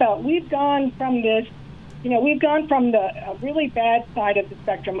of talked about, we've gone from this, we've gone from the really bad side of the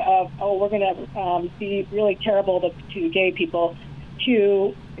spectrum of, we're going to be really terrible to gay people,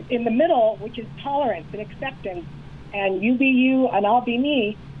 to in the middle, which is tolerance and acceptance, and you be you and I'll be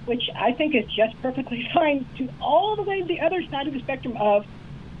me, which I think is just perfectly fine, to all the way to the other side of the spectrum of,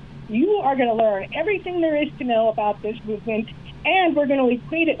 you are going to learn everything there is to know about this movement, and we're going to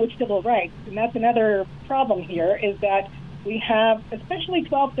equate it with civil rights. And that's another problem here, is that we have, especially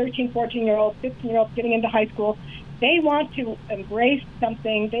 12, 13, 14-year-olds, 15-year-olds getting into high school, they want to embrace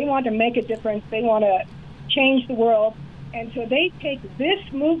something, they want to make a difference, they want to change the world. And so they take this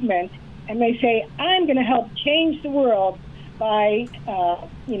movement and they say, I'm going to help change the world by,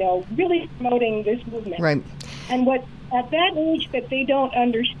 really promoting this movement. Right. And what at that age that they don't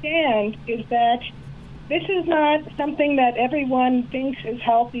understand is that this is not something that everyone thinks is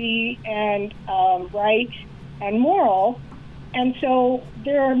healthy and right and moral. And so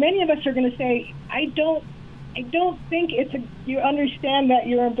there are many of us who are going to say, I don't think you understand that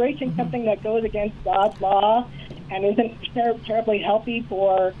you're embracing something that goes against God's law and isn't terribly healthy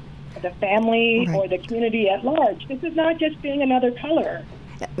for the family or the community at large. This is not just being another color.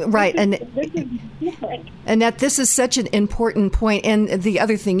 Right, this is different. And that this is such an important point. And the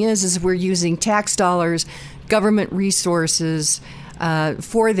other thing is we're using tax dollars, government resources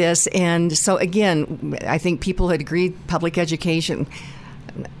for this. And so again, I think people had agreed public education.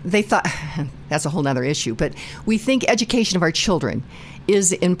 They thought that's a whole other issue, but we think education of our children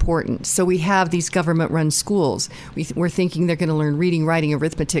is important. So we have these government-run schools. We're thinking they're going to learn reading, writing,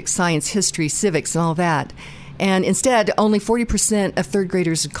 arithmetic, science, history, civics, and all that. And instead, only 40% of third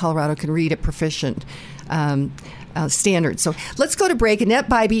graders in Colorado can read at proficient standards. So let's go to break. Annette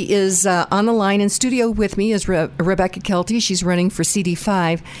Bybee is on the line. In studio with me is Rebecca Keltie. She's running for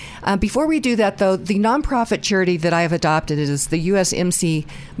CD5. Before we do that, though, the nonprofit charity that I have adopted is the USMC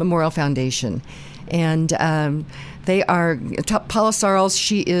Memorial Foundation. And they are, Paula Sarles,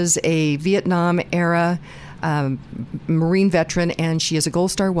 she is a Vietnam-era Marine veteran, and she is a Gold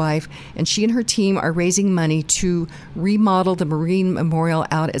Star wife, and she and her team are raising money to remodel the Marine Memorial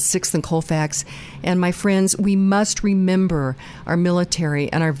out at 6th and Colfax. And my friends, we must remember our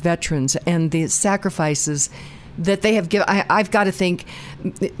military and our veterans and the sacrifices that they have given. I've got to think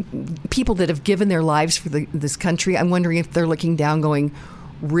people that have given their lives for this country, I'm wondering if they're looking down going,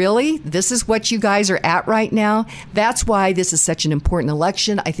 really? This is what you guys are at right now? That's why this is such an important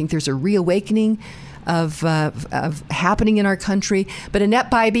election. I think there's a reawakening of happening in our country. But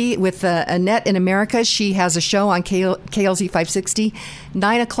Annette Bybee with Annette in America, she has a show on KLZ 560,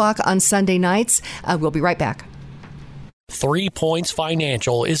 9 o'clock on Sunday nights. We'll be right back. 3 Points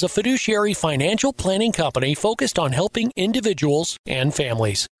Financial is a fiduciary financial planning company focused on helping individuals and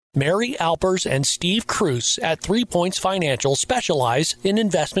families. Mary Alpers and Steve Cruz at 3 Points Financial specialize in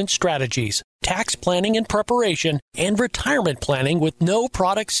investment strategies, tax planning and preparation, and retirement planning with no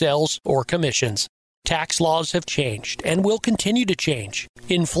product sales or commissions. Tax laws have changed and will continue to change.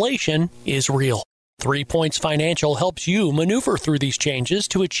 Inflation is real. 3 Points Financial helps you maneuver through these changes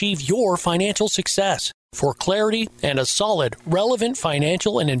to achieve your financial success. For clarity and a solid, relevant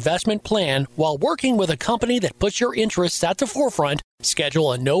financial and investment plan while working with a company that puts your interests at the forefront,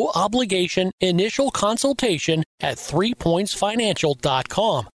 schedule a no-obligation initial consultation at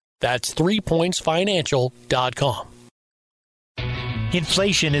 3pointsfinancial.com. That's 3pointsfinancial.com.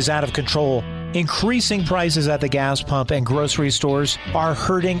 Inflation is out of control. Increasing prices at the gas pump and grocery stores are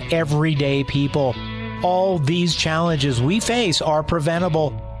hurting everyday people. All these challenges we face are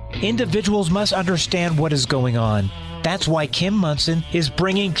preventable. Individuals must understand what is going on. That's why Kim Munson is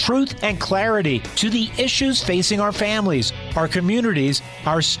bringing truth and clarity to the issues facing our families, our communities,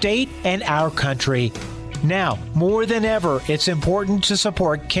 our state, and our country. Now, more than ever, it's important to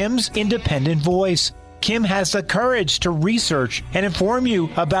support Kim's independent voice. Kim has the courage to research and inform you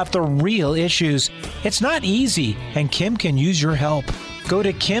about the real issues. It's not easy, and Kim can use your help. Go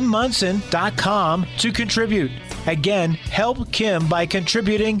to KimMunson.com to contribute. Again, help Kim by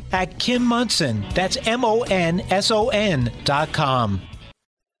contributing at Kim Munson. That's MONSON.com.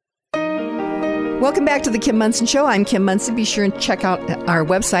 Welcome back to the Kim Munson Show. I'm Kim Munson. Be sure and check out our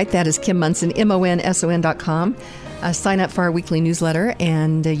website. That is Kim Munson, MONSON.com. Sign up for our weekly newsletter,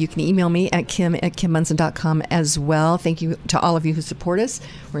 and you can email me at kim@kimmunson.com as well. Thank you to all of you who support us.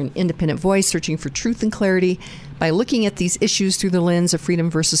 We're an independent voice searching for truth and clarity by looking at these issues through the lens of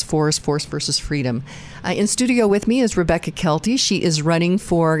freedom versus force, force versus freedom. In studio with me is Rebecca Keltie. She is running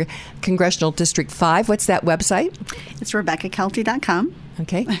for Congressional District 5. What's that website? It's RebeccaKeltie.com.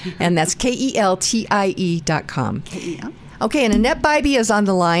 Okay, and that's KELTIE.com. Yeah. Okay, and Annette Bybee is on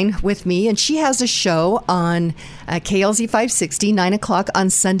the line with me, and she has a show on KLZ 560, 9 o'clock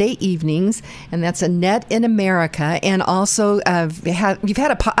on Sunday evenings, and that's Annette in America. And also, you've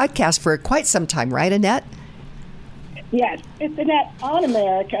had a podcast for quite some time, right, Annette? Yes, it's Annette on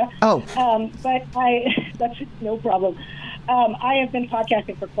America. Oh. But that's no problem. I have been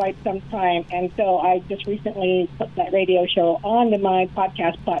podcasting for quite some time, and so I just recently put that radio show on my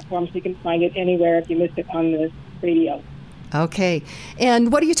podcast platform, so you can find it anywhere if you missed it on the radio. Okay.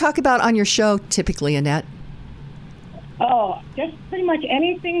 And what do you talk about on your show typically, Annette? Oh, just pretty much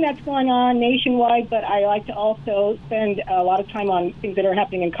anything that's going on nationwide, but I like to also spend a lot of time on things that are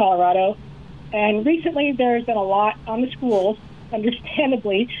happening in Colorado. And recently there's been a lot on the schools,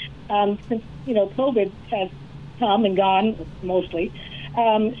 understandably, since, COVID has come and gone, mostly.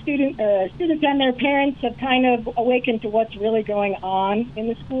 Students and their parents have kind of awakened to what's really going on in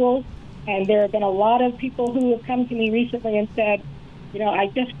the schools. And there have been a lot of people who have come to me recently and said, I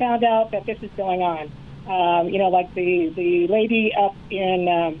just found out that this is going on. Like the lady up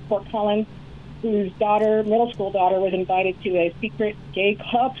in Fort Collins, whose middle school daughter, was invited to a secret gay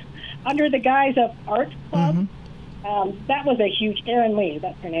club under the guise of art club. that was a huge, Erin Lee,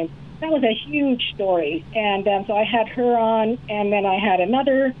 that's her name. That was a huge story. And so I had her on, and then I had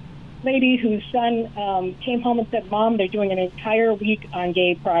another lady whose son came home and said, Mom, they're doing an entire week on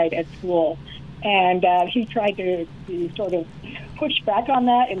gay pride at school. And he tried to sort of push back on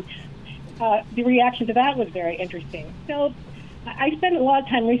that, and the reaction to that was very interesting. So I spent a lot of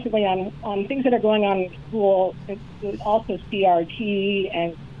time recently on things that are going on in school, also CRT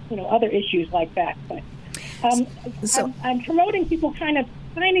and other issues like that. But I'm promoting people kind of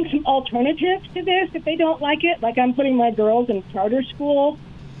finding some alternatives to this if they don't like it. Like I'm putting my girls in charter school,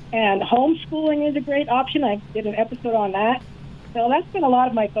 and homeschooling is a great option. I did an episode on that. So that's been a lot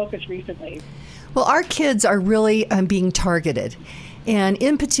of my focus recently. Well, our kids are really being targeted. And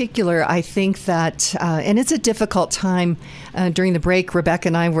in particular, I think that, and it's a difficult time during the break, Rebecca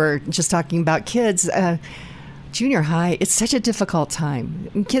and I were just talking about kids. Junior high, it's such a difficult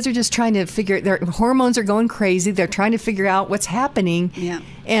time. Kids are just trying to their hormones are going crazy. They're trying to figure out what's happening. Yeah.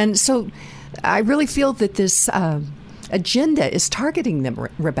 And so I really feel that this agenda is targeting them,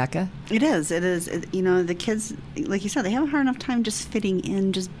 Rebecca. It is. The kids, like you said, they have a hard enough time just fitting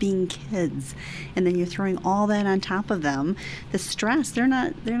in, just being kids, and then you're throwing all that on top of them. The stress, they're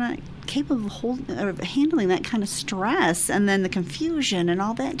not capable of handling that kind of stress, and then the confusion and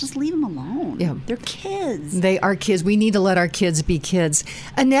all that. Just leave them alone. Yeah, they're kids. They are kids. We need to let our kids be kids.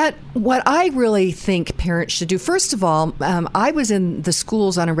 Annette, what I really think parents should do, first of all, I was in the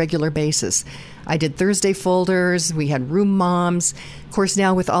schools on a regular basis. I did Thursday folders. We had room moms. Of course,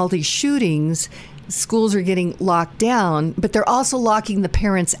 now with all these shootings, schools are getting locked down, but they're also locking the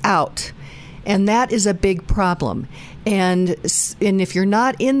parents out. And that is a big problem. And if you're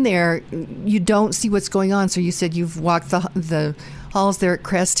not in there, you don't see what's going on. So you said you've walked the halls there at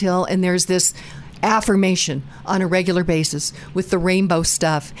Crest Hill, and there's this affirmation on a regular basis with the rainbow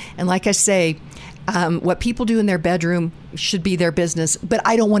stuff. And like I say, what people do in their bedroom should be their business, but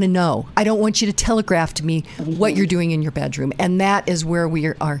I don't want to know. I don't want you to telegraph to me what you're doing in your bedroom. And that is where we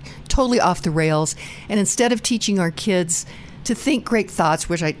are totally off the rails. And instead of teaching our kids to think great thoughts,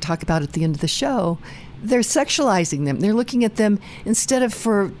 which I talk about at the end of the show, they're sexualizing them. They're looking at them instead of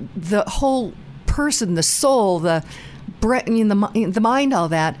for the whole person, the soul, the mind, all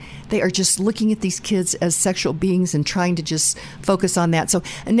that. They are just looking at these kids as sexual beings and trying to just focus on that. So,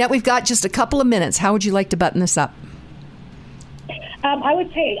 Annette, we've got just a couple of minutes. How would you like to button this up? I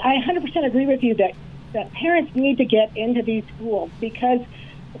would say I 100% agree with you that parents need to get into these schools because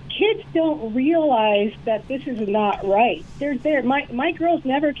kids don't realize that this is not right. My girls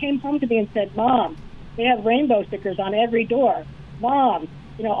never came home to me and said, Mom, they have rainbow stickers on every door. Mom,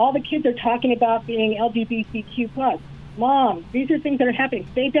 all the kids are talking about being LGBTQ+. Mom, these are things that are happening.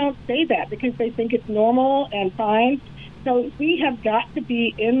 They don't say that because they think it's normal and fine. So we have got to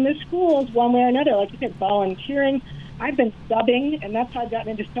be in the schools one way or another. Like you said, volunteering. I've been subbing, and that's how I've gotten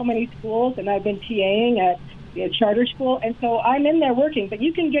into so many schools, and I've been TAing at a charter school. And so I'm in there working. But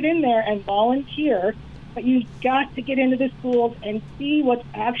you can get in there and volunteer, but you've got to get into the schools and see what's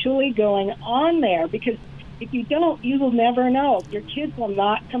actually going on there because if you don't, you will never know. Your kids will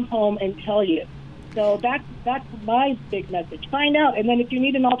not come home and tell you. So that's my big message. Find out, and then if you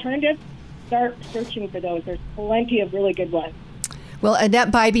need an alternative, start searching for those. There's plenty of really good ones. Well, Annette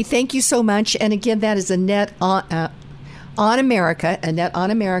Bybee, thank you so much. And again, that is Annette on America, Annette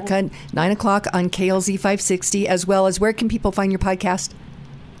on America, 9 o'clock on KLZ 560, as well as where can people find your podcast?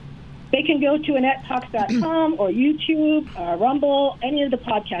 They can go to AnnetteTalks.com or YouTube, Rumble, any of the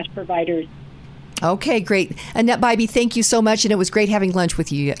podcast providers. Okay, great. Annette Bybee, thank you so much, and it was great having lunch with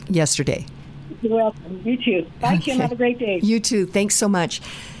you yesterday. You're welcome. You too. Bye, Kim. Have a great day. You too. Thanks so much.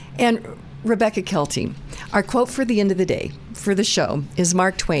 And Rebecca Keltie, our quote for the end of the day for the show is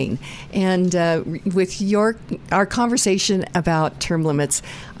Mark Twain. And with our conversation about term limits,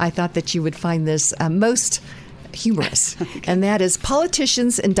 I thought that you would find this most humorous. Okay. And that is,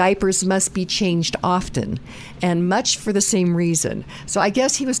 politicians and diapers must be changed often, and much for the same reason. So I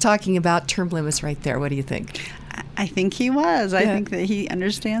guess he was talking about term limits right there. What do you think? I think he was. I think that he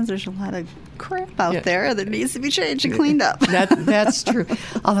understands there's a lot of crap out there that needs to be changed and cleaned up. That's true.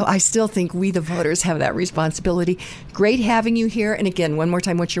 Although I still think we, the voters, have that responsibility. Great having you here. And again, one more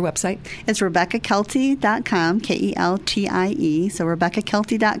time, what's your website? It's RebeccaKeltie.com, Keltie. So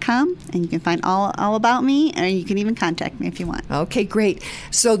RebeccaKeltie.com, and you can find all about me, and you can even contact me if you want. Okay, great.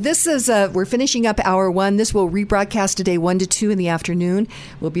 So this is, we're finishing up hour one. This will rebroadcast today 1 to 2 in the afternoon.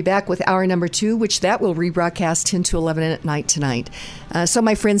 We'll be back with hour number 2, which that will rebroadcast 10 to 11 at night tonight. So,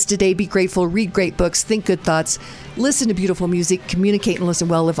 my friends, today, be grateful, read great books, think good thoughts, listen to beautiful music, communicate and listen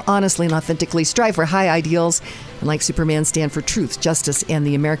well, live honestly and authentically, strive for high ideals, and like Superman, stand for truth, justice, and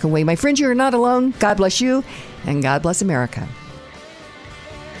the American way. My friends, you are not alone. God bless you, and God bless America.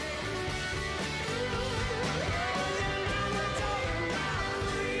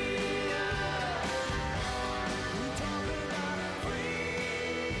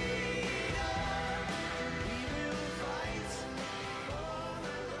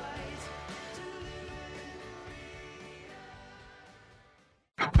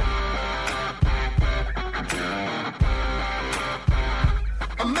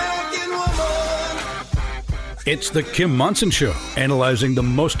 It's the Kim Monson Show, analyzing the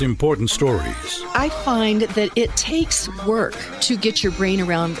most important stories. I find that it takes work to get your brain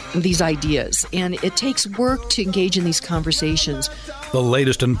around these ideas, and it takes work to engage in these conversations. The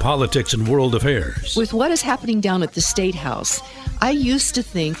latest in politics and world affairs. With what is happening down at the State House, I used to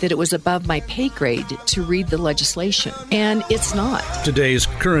think that it was above my pay grade to read the legislation, and it's not. Today's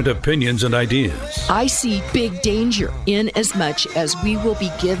current opinions and ideas. I see big danger in as much as we will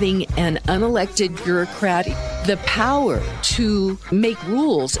be giving an unelected bureaucrat the power to make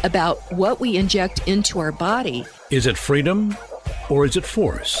rules about what we inject into our body. Is it freedom or is it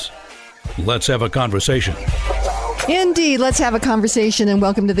force? Let's have a conversation. Indeed. Let's have a conversation, and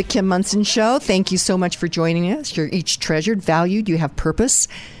welcome to the Kim Monson Show. Thank you so much for joining us. You're each treasured, valued. You have purpose.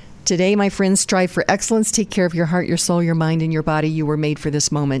 Today, my friends, strive for excellence. Take care of your heart, your soul, your mind, and your body. You were made for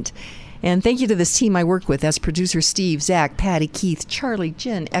this moment. And thank you to this team I work with as producer Steve, Zach, Patty, Keith, Charlie,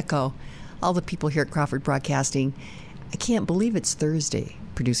 Jen, Echo, all the people here at Crawford Broadcasting. I can't believe it's Thursday,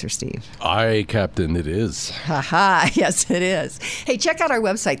 producer Steve. Aye, Captain, it is. Ha! Yes, it is. Hey, check out our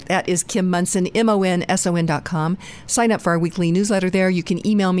website. That is Kim Monson, MONSON.com. Sign up for our weekly newsletter there. You can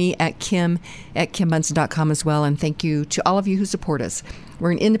email me at kim@kimmonson.com as well. And thank you to all of you who support us.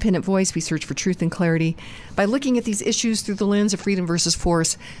 We're an independent voice. We search for truth and clarity by looking at these issues through the lens of freedom versus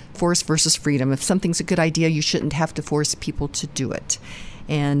force, force versus freedom. If something's a good idea, you shouldn't have to force people to do it.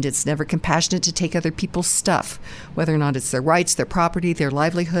 And it's never compassionate to take other people's stuff, whether or not it's their rights, their property, their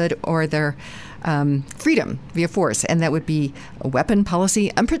livelihood, or their freedom via force. And that would be a weapon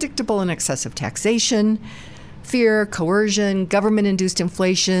policy, unpredictable and excessive taxation, fear, coercion, government-induced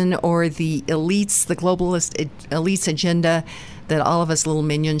inflation, or the elites, the globalist elites agenda that all of us little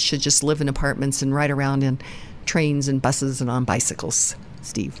minions should just live in apartments and ride around in trains and buses and on bicycles.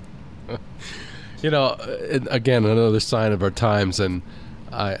 Steve. You know, again, another sign of our times, and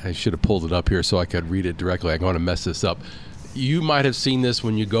I should have pulled it up here so I could read it directly. I'm going to mess this up. You might have seen this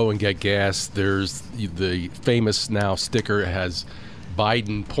when you go and get gas. There's the famous now sticker has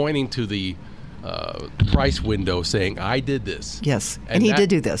Biden pointing to the price window saying, I did this. Yes, and he did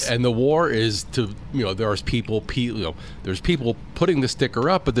do this. And the war is to, there's people, there's people putting the sticker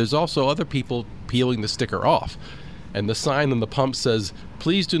up, but there's also other people peeling the sticker off. And the sign on the pump says,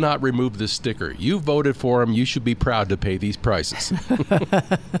 please do not remove this sticker. You voted for him. You should be proud to pay these prices.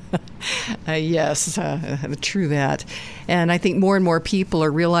 Yes, true that. And I think more and more people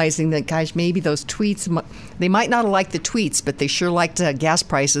are realizing that, guys, maybe those tweets, they might not have liked the tweets, but they sure liked gas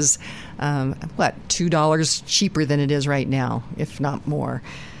prices, $2 cheaper than it is right now, if not more.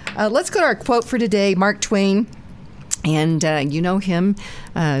 Let's go to our quote for today, Mark Twain. And you know him.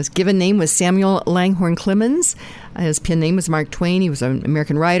 His given name was Samuel Langhorne Clemens. His pen name was Mark Twain. He was an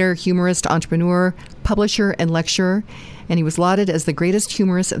American writer, humorist, entrepreneur, publisher, and lecturer. And he was lauded as the greatest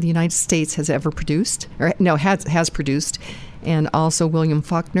humorist of the United States has produced. And also William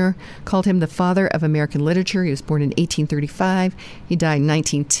Faulkner called him the father of American literature. He was born in 1835. He died in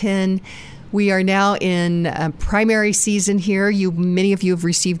 1910. We are now in primary season here. Many of you have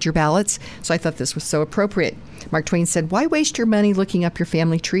received your ballots, so I thought this was so appropriate. Mark Twain said, "Why waste your money looking up your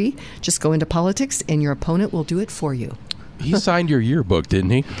family tree? Just go into politics and your opponent will do it for you." He signed your yearbook, didn't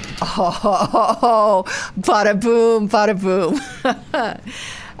he? Oh, bada boom, bada boom.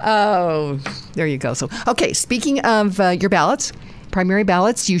 Oh, there you go. So, okay, speaking of your ballots, primary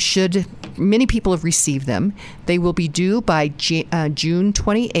ballots, many people have received them. They will be due by June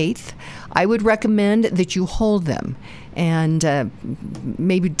 28th. I would recommend that you hold them and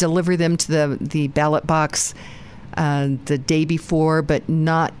maybe deliver them to the ballot box the day before, but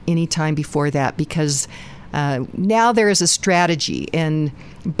not any time before that, because now there is a strategy in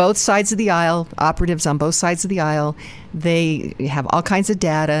both sides of the aisle, operatives on both sides of the aisle. They have all kinds of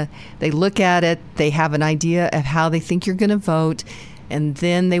data. They look at it. They have an idea of how they think you're going to vote. And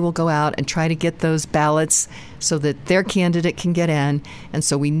then they will go out and try to get those ballots so that their candidate can get in. And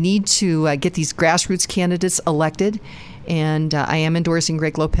so we need to get these grassroots candidates elected. And I am endorsing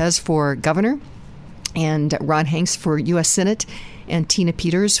Greg Lopez for governor. and Ron Hanks for U.S. Senate, and Tina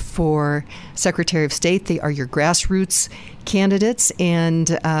Peters for Secretary of State. They are your grassroots candidates, and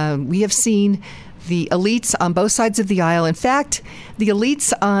we have seen the elites on both sides of the aisle. In fact, the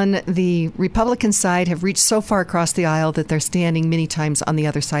elites on the Republican side have reached so far across the aisle that they're standing many times on the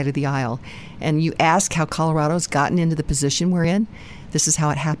other side of the aisle. And you ask how Colorado's gotten into the position we're in. This is how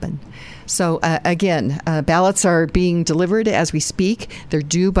it happened. So, again, ballots are being delivered as we speak. They're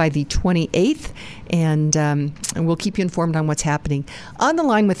due by the 28th, and we'll keep you informed on what's happening. On the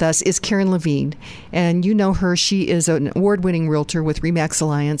line with us is Karen Levine, and you know her. She is an award-winning realtor with RE/MAX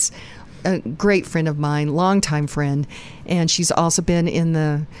Alliance, a great friend of mine, longtime friend, and she's also been in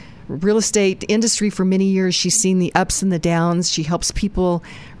the real estate industry for many years. She's seen the ups and the downs. She helps people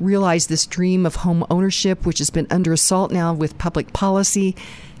realize this dream of home ownership, which has been under assault now with public policy.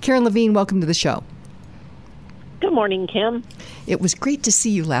 Karen Levine, welcome to the show. Good morning, Kim. It was great to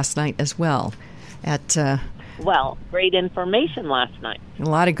see you last night as well. Well, great information last night. A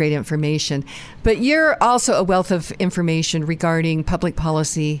lot of great information. But you're also a wealth of information regarding public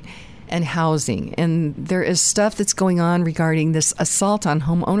policy and housing. And there is stuff that's going on regarding this assault on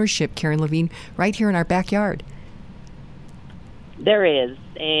home ownership, Karen Levine, right here in our backyard. There is,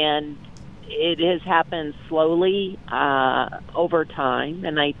 and it has happened slowly over time.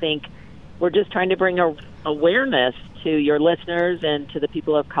 And I think we're just trying to bring awareness to your listeners and to the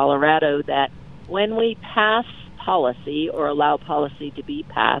people of Colorado that when we pass policy or allow policy to be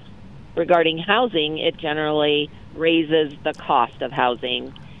passed regarding housing, it generally raises the cost of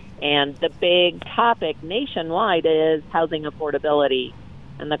housing. And the big topic nationwide is housing affordability.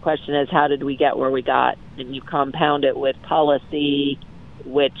 And the question is, how did we get where we got? And you compound it with policy,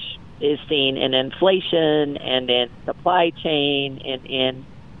 which is seen in inflation and in supply chain and in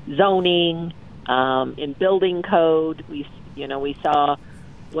zoning, in building code. We saw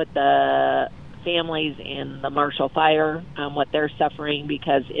what the families in the Marshall Fire, what they're suffering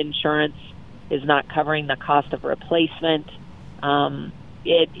because insurance is not covering the cost of replacement.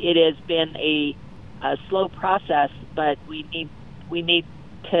 It has been a slow process, but we need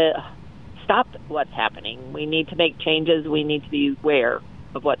to stop what's happening. We need to make changes. We need to be aware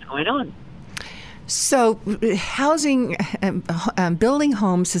of what's going on. So housing, building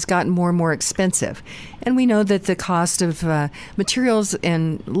homes has gotten more and more expensive. And we know that the cost of materials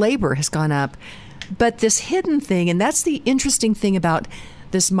and labor has gone up. But this hidden thing, and that's the interesting thing about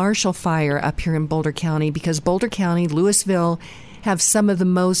this Marshall Fire up here in Boulder County, because Boulder County, Louisville, have some of the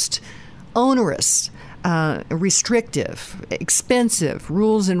most onerous, restrictive, expensive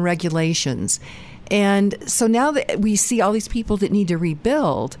rules and regulations. And so now that we see all these people that need to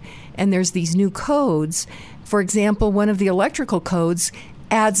rebuild, and there's these new codes, for example, one of the electrical codes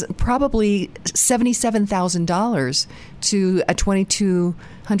adds probably $77,000 to a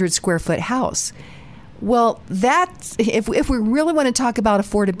 2,200 square foot house. Well, that's, if we really want to talk about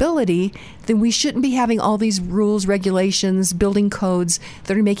affordability, then we shouldn't be having all these rules, regulations, building codes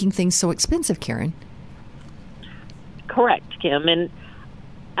that are making things so expensive, Karen. Correct, Kim. And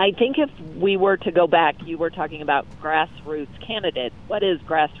I think if we were to go back, you were talking about grassroots candidates. What is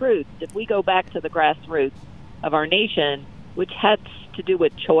grassroots? If we go back to the grassroots of our nation, which has to do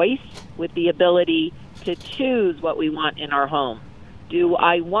with choice, with the ability to choose what we want in our home. Do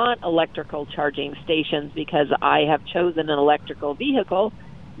I want electrical charging stations because I have chosen an electrical vehicle?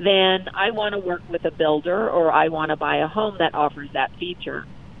 Then I want to work with a builder, or I want to buy a home that offers that feature.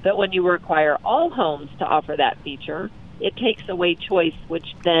 But when you require all homes to offer that feature, it takes away choice,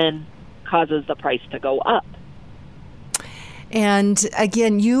 which then causes the price to go up. And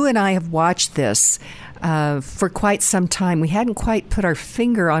again, you and I have watched this for quite some time. We hadn't quite put our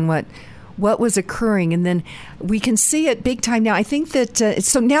finger on what was occurring, and then we can see it big time now. I think that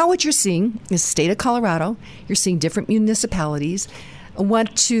so now what you're seeing is the state of Colorado. You're seeing different municipalities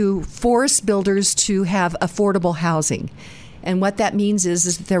want to force builders to have affordable housing, and what that means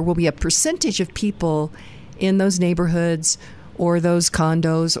is that there will be a percentage of people in those neighborhoods or those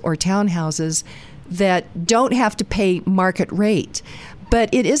condos or townhouses that don't have to pay market rate.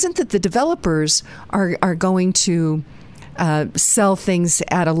 But it isn't that the developers are going to sell things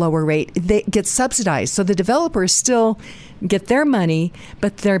at a lower rate. They get subsidized. So the developers still get their money,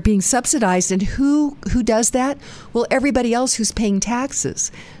 but they're being subsidized. And who does that? Well, everybody else who's paying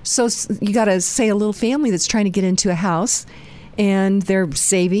taxes. So you got to say a little family that's trying to get into a house, and they're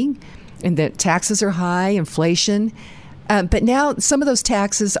saving, and the taxes are high, inflation. But now some of those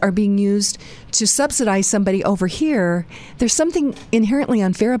taxes are being used to subsidize somebody over here. There's something inherently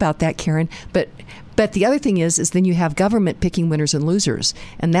unfair about that, Karen. But the other thing is then you have government picking winners and losers,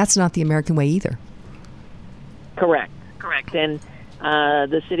 and that's not the American way either. Correct. And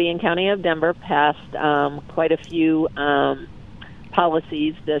the city and county of Denver passed quite a few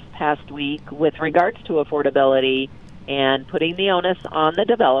policies this past week with regards to affordability and putting the onus on the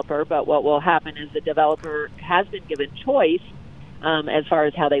developer. But what will happen is the developer has been given choice as far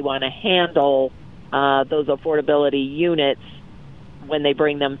as how they want to handle those affordability units when they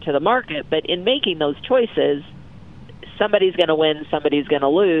bring them to the market. But in making those choices, somebody's going to win, somebody's going to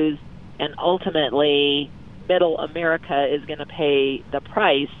lose, and ultimately middle America is going to pay the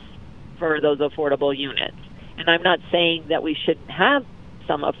price for those affordable units. And I'm not saying that we shouldn't have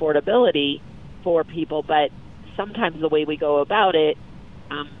some affordability for people, but sometimes the way we go about it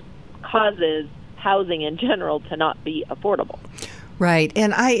causes housing in general to not be affordable. Right.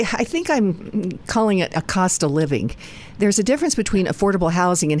 And I think I'm calling it a cost of living. There's a difference between affordable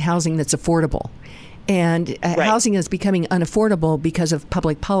housing and housing that's affordable. And housing is becoming unaffordable because of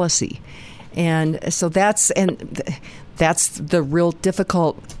public policy. And so that's the real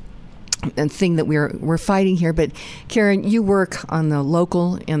difficult thing that we're fighting here. But Karen, you work on the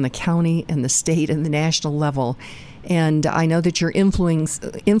local and the county and the state and the national level, and I know that you're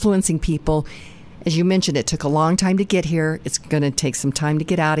influencing people. As you mentioned, it took a long time to get here. It's going to take some time to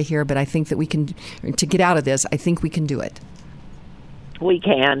get out of here, but I think that to get out of this, I think we can do it. We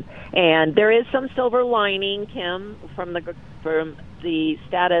can, and there is some silver lining, Kim, from the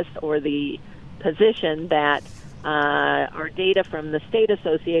status or the position that our data from the State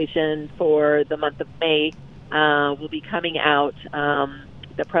Association for the month of May will be coming out.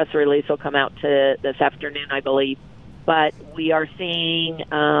 The press release will come out this afternoon, I believe. But we are seeing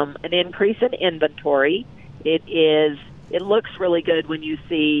an increase in inventory. It looks really good when you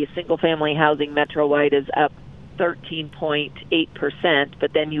see single-family housing metro-wide is up 13.8%,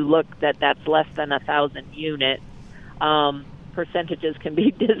 but then you look that's less than 1,000 units. Percentages can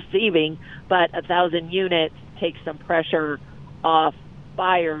be deceiving, but 1,000 units takes some pressure off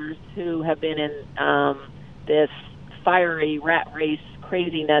buyers who have been in this fiery rat race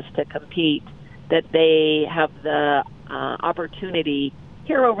craziness to compete, that they have the opportunity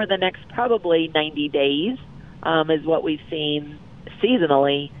here over the next probably 90 days is what we've seen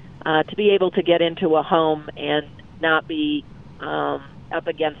seasonally, to be able to get into a home and not be up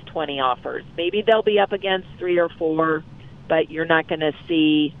against 20 offers. Maybe they'll be up against 3 or 4, but you're not going to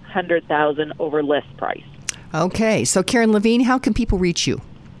see 100,000 over list price. Okay. So Karen Levine, how can people reach you?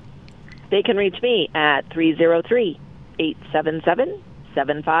 They can reach me at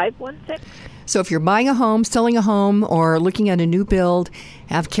 303-877-7516. So if you're buying a home, selling a home, or looking at a new build,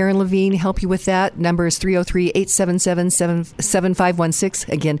 have Karen Levine help you with that. Number is 303-877-7516.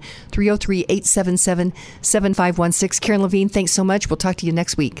 Again, 303-877-7516. Karen Levine, thanks so much. We'll talk to you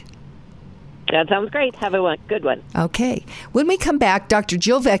next week. That sounds great. Have a good one. Okay. When we come back, Dr.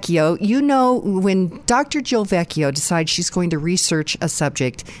 Jill Vecchio, you know, when Dr. Jill Vecchio decides she's going to research a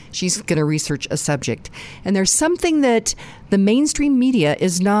subject, she's going to research a subject. And there's something that the mainstream media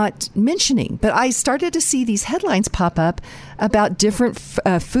is not mentioning. But I started to see these headlines pop up about different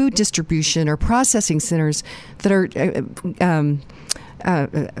food distribution or processing centers that are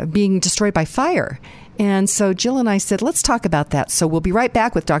being destroyed by fire. And so Jill and I said, let's talk about that. So we'll be right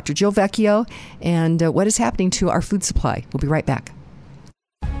back with Dr. Jill Vecchio and what is happening to our food supply. We'll be right back.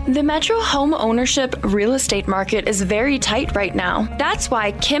 The metro home ownership real estate market is very tight right now. That's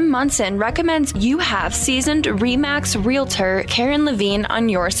why Kim Munson recommends you have seasoned RE/MAX realtor Karen Levine on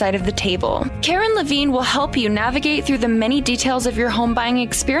your side of the table. Karen Levine will help you navigate through the many details of your home buying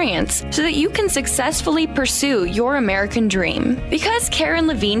experience so that you can successfully pursue your American dream. Because Karen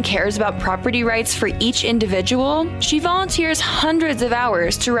Levine cares about property rights for each individual, she volunteers hundreds of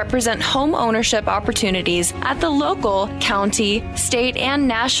hours to represent home ownership opportunities at the local, county, state, and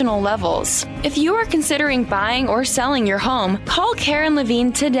national levels. If you are considering buying or selling your home, call Karen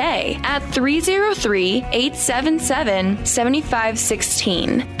Levine today at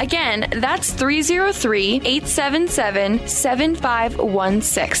 303-877-7516. Again, that's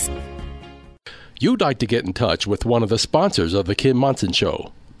 303-877-7516. You'd like to get in touch with one of the sponsors of The Kim Munson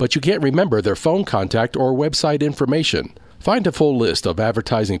Show, but you can't remember their phone contact or website information. Find a full list of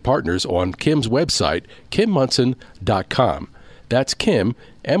advertising partners on Kim's website, kimmunson.com. That's Kim,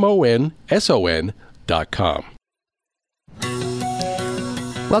 MONSON.com.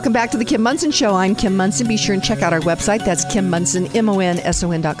 Welcome back to the Kim Munson Show. I'm Kim Munson. Be sure and check out our website. That's Kim Munson,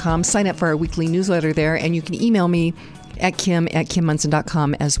 MONSON.com. Sign up for our weekly newsletter there, and you can email me at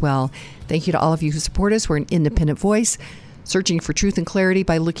kim@kimmunson.com as well. Thank you to all of you who support us. We're an independent voice, searching for truth and clarity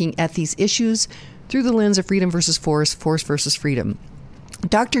by looking at these issues through the lens of freedom versus force, force versus freedom.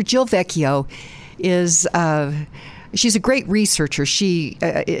 Dr. Jill Vecchio is she's a great researcher. She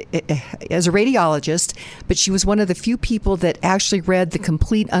as a radiologist, but she was one of the few people that actually read the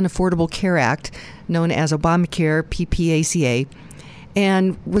Complete Unaffordable Care Act, known as Obamacare, PPACA,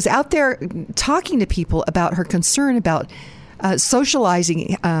 and was out there talking to people about her concern about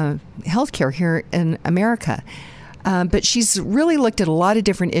socializing healthcare here in America. But she's really looked at a lot of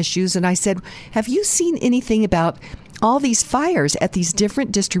different issues. And I said, have you seen anything about all these fires at these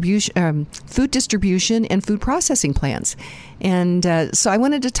different food distribution and food processing plants? And so I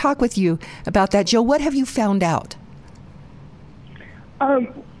wanted to talk with you about that. Jill, what have you found out?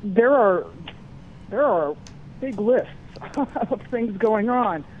 There are big lists of things going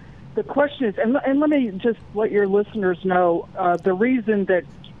on. The question is, and let me just let your listeners know, the reason that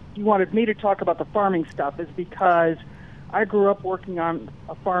you wanted me to talk about the farming stuff is because I grew up working on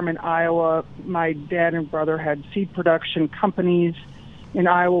a farm in Iowa. My dad and brother had seed production companies in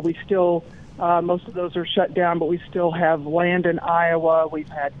Iowa. We still, most of those are shut down, but we still have land in Iowa. We've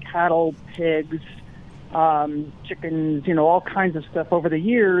had cattle, pigs, chickens, all kinds of stuff over the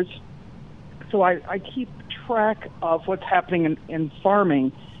years. So I keep track of what's happening in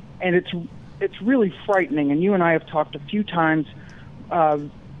farming, and it's really frightening. And you and I have talked a few times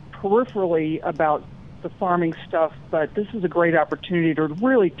peripherally about the farming stuff, but this is a great opportunity to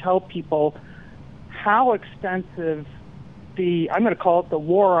really tell people how extensive I'm going to call it the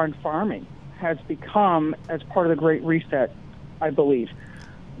war on farming, has become as part of the Great Reset, I believe.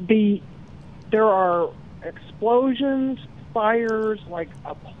 There are explosions, fires, like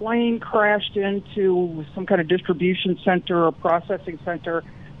a plane crashed into some kind of distribution center or processing center.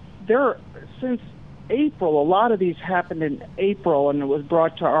 Since April, a lot of these happened in April, and it was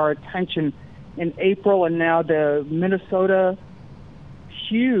brought to our attention in April. And now the Minnesota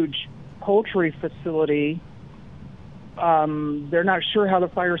huge poultry facility, they're not sure how the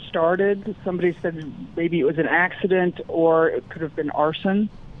fire started. Somebody said maybe it was an accident or it could have been arson,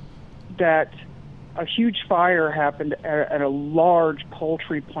 that a huge fire happened at a large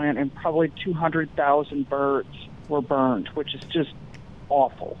poultry plant, and probably 200,000 birds were burned, which is just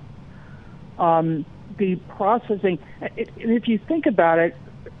awful. The processing, if you think about it,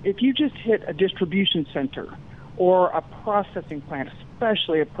 if you just hit a distribution center or a processing plant,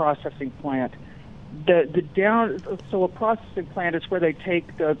 especially a processing plant, so a processing plant is where they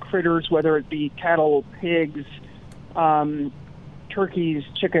take the critters, whether it be cattle, pigs, turkeys,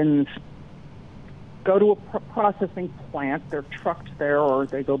 chickens, go to a processing plant. They're trucked there, or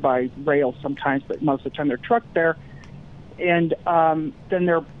they go by rail sometimes, but most of the time they're trucked there, and then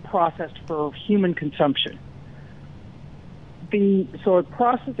they're processed for human consumption. So a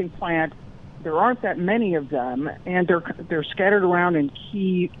processing plant, there aren't that many of them, and they're scattered around in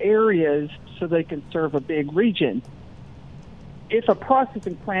key areas so they can serve a big region. If a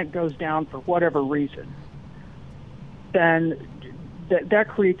processing plant goes down for whatever reason, then that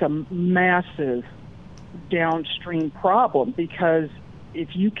creates a massive downstream problem, because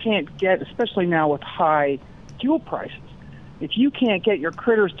if you can't get, especially now with high fuel prices, if you can't get your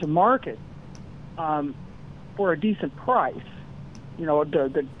critters to market for a decent price,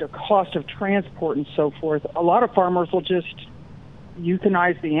 the cost of transport and so forth, a lot of farmers will just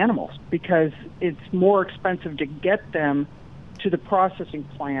euthanize the animals because it's more expensive to get them to the processing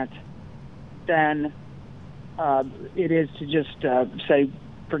plant than it is to just say,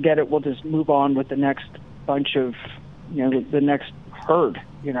 forget it, we'll just move on with the next bunch of, the next herd,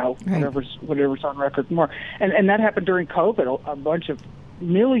 right. whatever's on record more. And that happened during COVID. A bunch of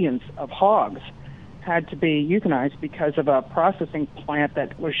millions of hogs had to be euthanized because of a processing plant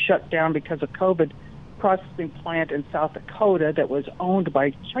that was shut down because of COVID, processing plant in South Dakota that was owned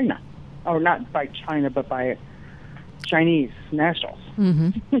by China. Or not by China, but by Chinese nationals.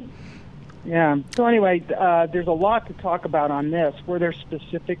 Mm-hmm. Yeah. So anyway, there's a lot to talk about on this. Were there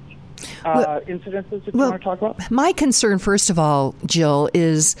specific incidences that you want to talk about? My concern, first of all, Jill,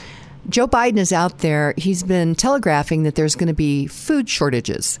 is Joe Biden is out there. He's been telegraphing that there's going to be food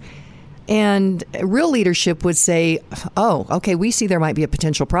shortages. And real leadership would say, oh, okay, we see there might be a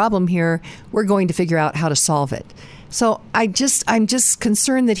potential problem here. We're going to figure out how to solve it. So I'm just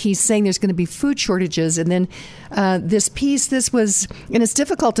concerned that he's saying there's going to be food shortages. And then this piece, and it's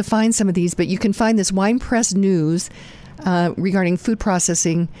difficult to find some of these, but you can find this Wine Press News regarding food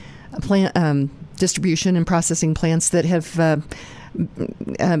processing plant distribution and processing plants that have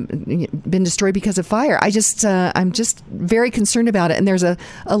been destroyed because of fire. I'm just very concerned about it. And there's a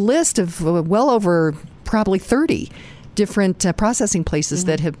list of well over probably 30 different processing places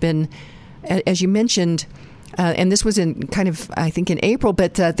that have been, as you mentioned, and this was in kind of, I think, in April,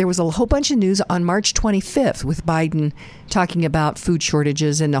 but there was a whole bunch of news on March 25th with Biden talking about food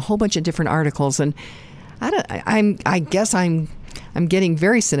shortages and a whole bunch of different articles. And I guess I'm getting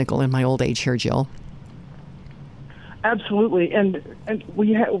very cynical in my old age here, Jill. Absolutely, and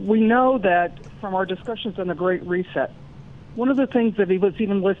we know that from our discussions on the Great Reset. One of the things that was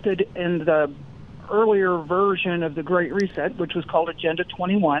even listed in the earlier version of the Great Reset, which was called Agenda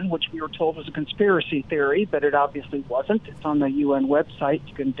 21, which we were told was a conspiracy theory, but it obviously wasn't. It's on the UN website.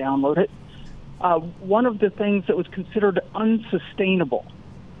 You can download it. One of the things that was considered unsustainable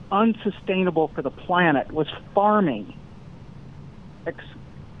for the planet was farming.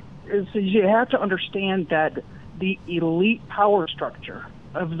 So you have to understand that the elite power structure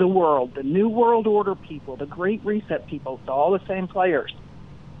of the world, the New World Order people, the Great Reset people, it's all the same players.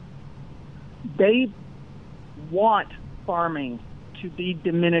 They want farming to be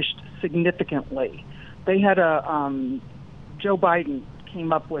diminished significantly. They had Joe Biden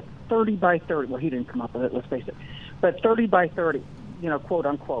came up with 30 by 30. Well, he didn't come up with it, let's face it. But 30 by 30, quote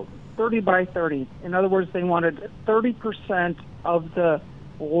unquote. 30 by 30. In other words, they wanted 30% of the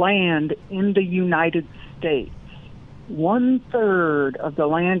land in the United States, 1/3 of the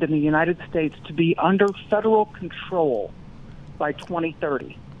land in the United States to be under federal control by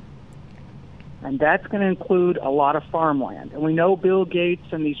 2030. And that's going to include a lot of farmland. And we know Bill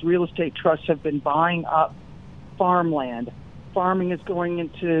Gates and these real estate trusts have been buying up farmland. Farming is going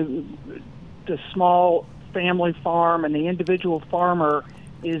into the small family farm, and the individual farmer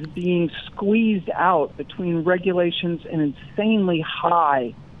is being squeezed out between regulations and insanely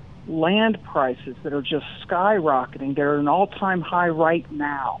high land prices that are just skyrocketing. They're an all-time high right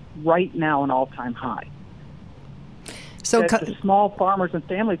now an all-time high. So the small farmers and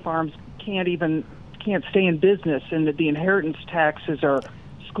family farms can't stay in business, and the inheritance taxes are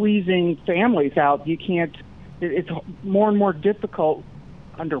squeezing families out. It's more and more difficult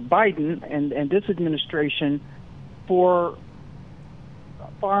under Biden and this administration for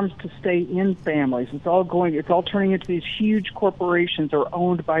farms to stay in families. It's all turning into these huge corporations are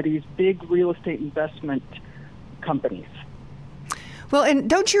owned by these big real estate investment companies. Well, and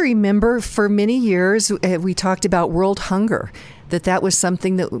don't you remember for many years we talked about world hunger, that was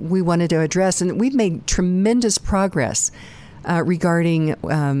something that we wanted to address, and we've made tremendous progress regarding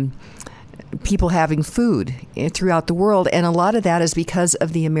people having food throughout the world, and a lot of that is because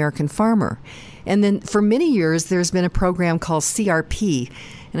of the American farmer. And then for many years, there's been a program called CRP,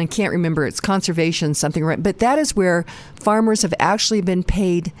 and I can't remember, it's conservation something, right? But that is where farmers have actually been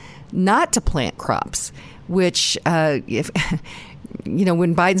paid not to plant crops, which if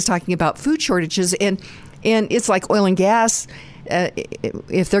when Biden's talking about food shortages, and it's like oil and gas.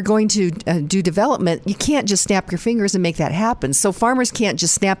 If they're going to do development, you can't just snap your fingers and make that happen. So farmers can't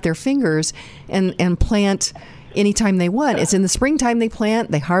just snap their fingers and plant anytime they want. It's in the springtime they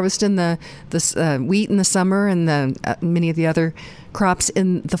plant. They harvest in the wheat in the summer and many of the other crops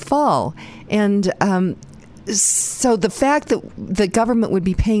in the fall. And so the fact that the government would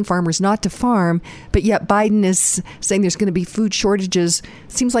be paying farmers not to farm, but yet Biden is saying there's going to be food shortages,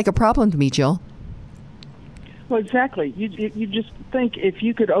 seems like a problem to me, Jill. Well, exactly. You just think if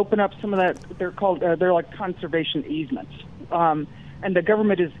you could open up some of that, they're like conservation easements, and the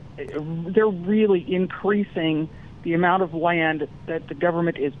government they're really increasing the amount of land that the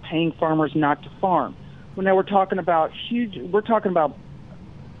government is paying farmers not to farm. Well, now we're talking about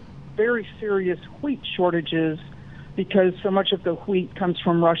very serious wheat shortages because so much of the wheat comes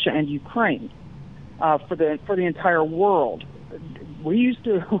from Russia and Ukraine for the entire world. We used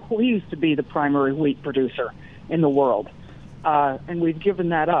to be the primary wheat producer in the world, and we've given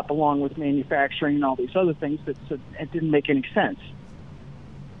that up along with manufacturing and all these other things that it didn't make any sense.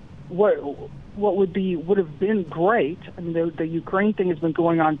 What would have been great. I mean, the Ukraine thing has been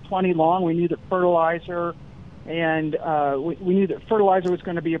going on plenty long. We knew that fertilizer and we knew that fertilizer was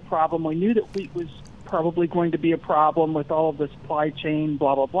going to be a problem. We knew that wheat was probably going to be a problem with all of the supply chain,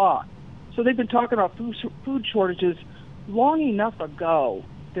 blah blah blah. So they've been talking about food shortages long enough ago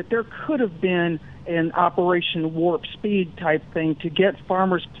that there could have been an Operation Warp Speed type thing to get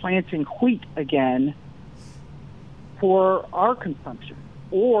farmers planting wheat again for our consumption,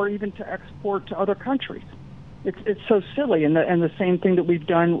 or even to export to other countries. It's so silly, and the same thing that we've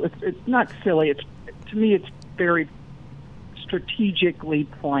done. It's not silly. To me, it's very strategically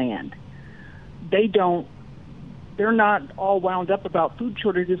planned. They're not all wound up about food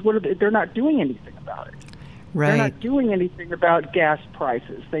shortages. They're not doing anything about it. Right. They're not doing anything about gas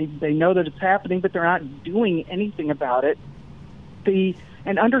prices. They know that it's happening, but they're not doing anything about it.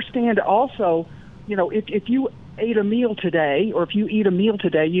 And understand also, if you ate a meal today, or if you eat a meal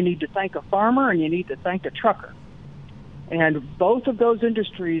today, you need to thank a farmer and you need to thank a trucker. And both of those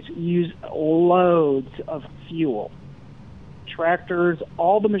industries use loads of fuel. Tractors,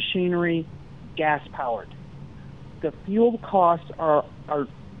 all the machinery, gas-powered. The fuel costs are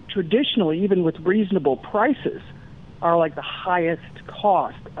traditionally, even with reasonable prices, are like the highest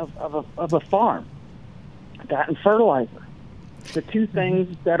cost of a farm. That and fertilizer. The two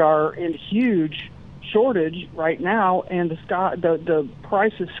things that are in huge shortage right now, and the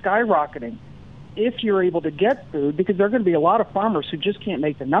price is skyrocketing. If you're able to get food, because there are going to be a lot of farmers who just can't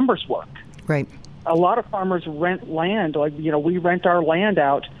make the numbers work. Right. A lot of farmers rent land, like, we rent our land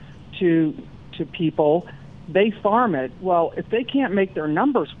out to people. They farm it. Well, if they can't make their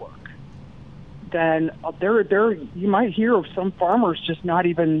numbers work, then you might hear of some farmers just not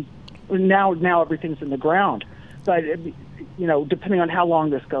even now everything's in the ground. But depending on how long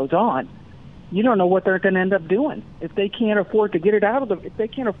this goes on, you don't know what they're going to end up doing if they can't afford to get it out of if they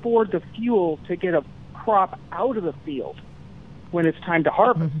can't afford the fuel to get a crop out of the field when it's time to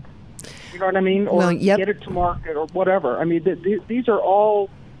harvest. You know what I mean? Or get it to market or whatever. I mean, these are all,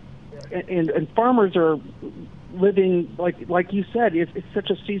 and farmers are living like you said. It's such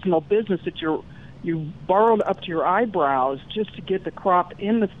a seasonal business that you borrowed up to your eyebrows just to get the crop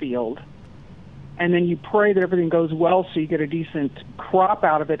in the field, and then you pray that everything goes well so you get a decent crop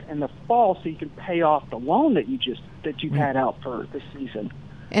out of it in the fall so you can pay off the loan that you've had out for the season.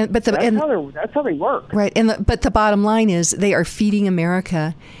 That's how they work. Right. But the bottom line is they are feeding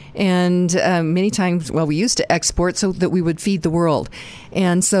America. And many times, we used to export so that we would feed the world.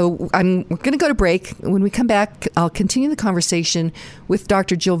 And so we're going to go to break. When we come back, I'll continue the conversation with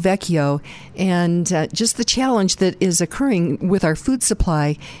Dr. Jill Vecchio and just the challenge that is occurring with our food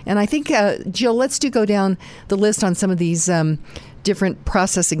supply. And I think, Jill, let's go down the list on some of these different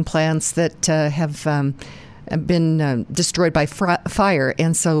processing plants that have been destroyed by fire.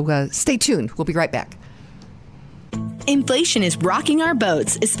 And so stay tuned. We'll be right back. Inflation is rocking our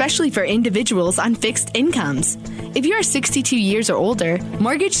boats, especially for individuals on fixed incomes. If you are 62 years or older,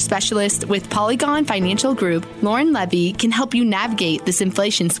 mortgage specialist with Polygon Financial Group, Lauren Levy, can help you navigate this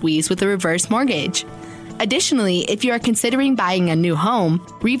inflation squeeze with a reverse mortgage. Additionally, if you are considering buying a new home,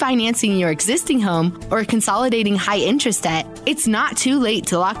 refinancing your existing home, or consolidating high-interest debt, it's not too late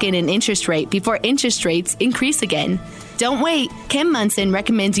to lock in an interest rate before interest rates increase again. Don't wait. Kim Munson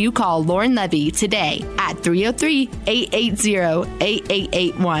recommends you call Lauren Levy today at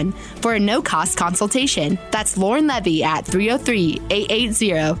 303-880-8881 for a no-cost consultation. That's Lauren Levy at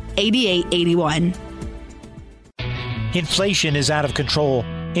 303-880-8881. Inflation is out of control.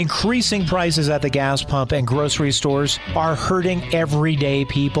 Increasing prices at the gas pump and grocery stores are hurting everyday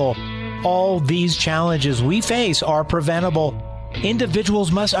people. All these challenges we face are preventable.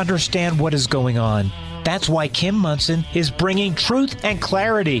 Individuals must understand what is going on. That's why Kim Munson is bringing truth and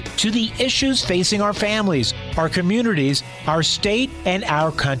clarity to the issues facing our families, our communities, our state, and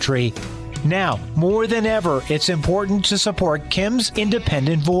our country. Now, more than ever, it's important to support Kim's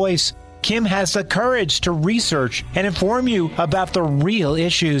independent voice. Kim has the courage to research and inform you about the real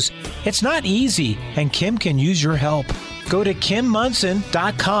issues. It's not easy, and Kim can use your help. Go to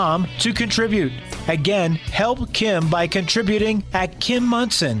KimMunson.com to contribute. Again, help Kim by contributing at Kim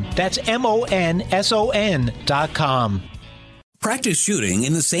Munson. That's MONSON.com. Practice shooting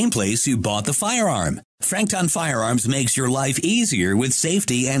in the same place you bought the firearm. Franktown Firearms makes your life easier with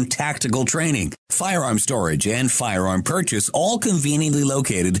safety and tactical training, firearm storage, and firearm purchase, all conveniently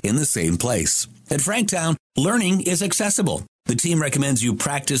located in the same place. At Franktown, learning is accessible. The team recommends you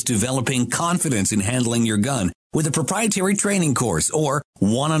practice developing confidence in handling your gun with a proprietary training course or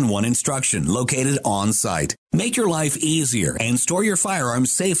one-on-one instruction located on-site. Make your life easier and store your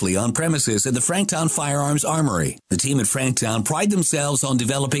firearms safely on premises at the Franktown Firearms Armory. The team at Franktown pride themselves on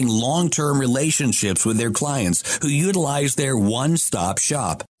developing long-term relationships with their clients who utilize their one-stop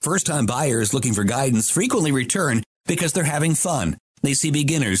shop. First-time buyers looking for guidance frequently return because they're having fun. They see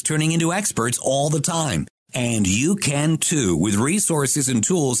beginners turning into experts all the time. And you can too, with resources and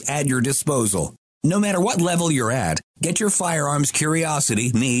tools at your disposal. No matter what level you're at, get your firearms curiosity,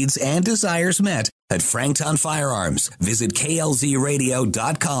 needs, and desires met at Franktown Firearms. Visit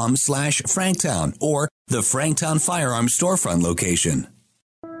klzradio.com/Franktown or the Franktown Firearms storefront location.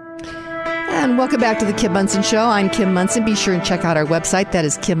 And welcome back to the Kim Munson Show. I'm Kim Munson. Be sure and check out our website. That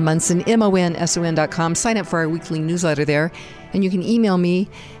is Kim Munson, MONSON.com. Sign up for our weekly newsletter there. And you can email me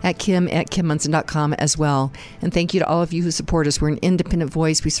at kim@kimmunson.com as well. And thank you to all of you who support us. We're an independent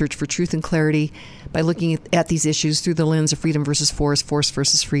voice. We search for truth and clarity by looking at these issues through the lens of freedom versus force, force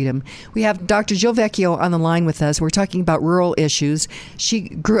versus freedom. We have Dr. Jill Vecchio on the line with us. We're talking about rural issues. She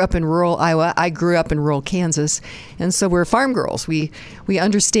grew up in rural Iowa. I grew up in rural Kansas. And so we're farm girls. We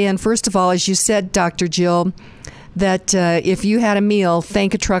understand, first of all, as you said, Dr. Jill, that if you had a meal,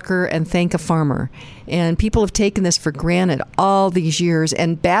 thank a trucker and thank a farmer. And people have taken this for granted all these years,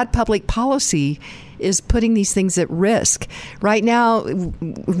 and bad public policy is putting these things at risk. Right now,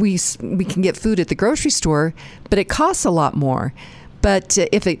 we can get food at the grocery store, but it costs a lot more. But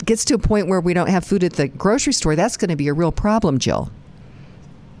if it gets to a point where we don't have food at the grocery store, that's going to be a real problem, Jill.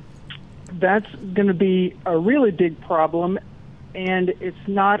 That's going to be a really big problem, and it's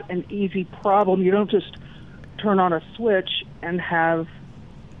not an easy problem. You don't just turn on a switch and have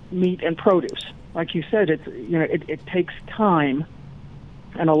meat and produce. Like you said, it takes time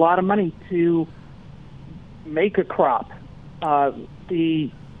and a lot of money to make a crop.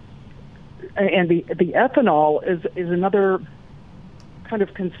 The ethanol is another kind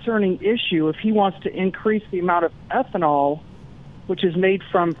of concerning issue. If he wants to increase the amount of ethanol, which is made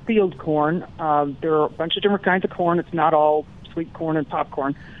from field corn, there are a bunch of different kinds of corn. It's not all sweet corn and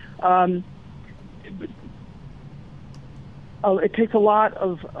popcorn. It takes a lot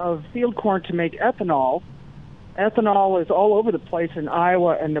of field corn to make ethanol. Ethanol is all over the place in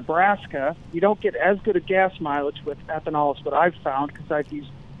Iowa and Nebraska. You don't get as good a gas mileage with ethanol as what I've found, because I've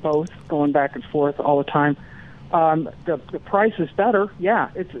used both going back and forth all the time. The price is better. Yeah,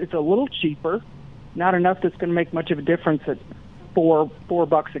 it's a little cheaper. Not enough that's going to make much of a difference at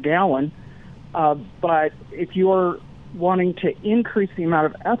 $4 a gallon. But if you're wanting to increase the amount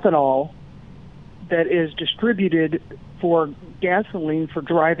of ethanol that is distributed for gasoline for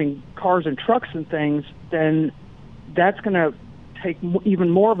driving cars and trucks and things, then that's going to take even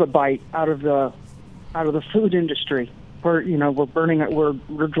more of a bite out of the food industry. We're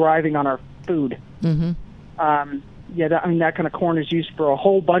driving on our food. Mm-hmm. That kind of corn is used for a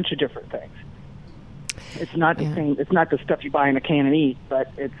whole bunch of different things. It's not the same. It's not the stuff you buy in a can and eat,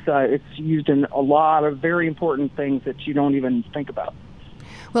 but it's used in a lot of very important things that you don't even think about.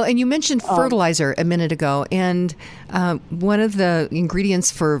 Well, and you mentioned fertilizer a minute ago, and one of the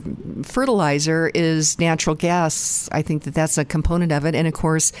ingredients for fertilizer is natural gas. I think that's a component of it. And, of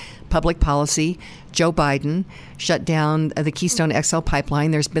course, public policy. Joe Biden shut down the Keystone XL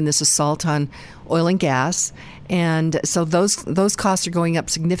pipeline. There's been this assault on oil and gas. And so those costs are going up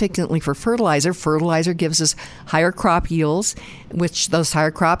significantly for fertilizer. Fertilizer gives us higher crop yields, which those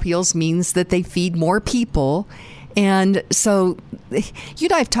higher crop yields means that they feed more people. And so you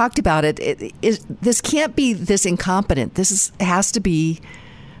and I have talked about it. This can't be this incompetent. This has to be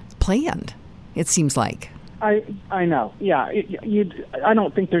planned, it seems like. I know. Yeah. I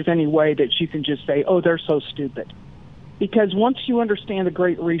don't think there's any way that you can just say, oh, they're so stupid. Because once you understand the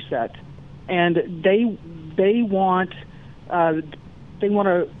Great Reset, and they want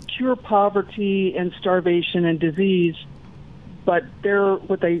to cure poverty and starvation and disease, but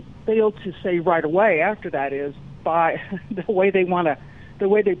what they fail to say right away after that is, by the way they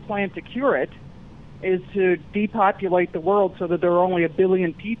plan to cure it is to depopulate the world so that there are only 1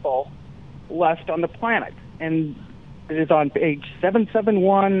 billion people left on the planet. And it is on page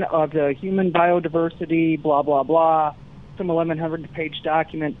 771 of the Human Biodiversity, blah, blah, blah, some 1,100-page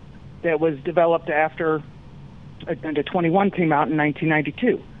document that was developed after Agenda 21 came out in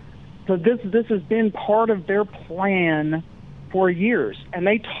 1992. So this has been part of their plan for years, and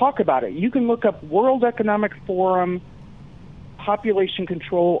they talk about it. You can look up World Economic Forum population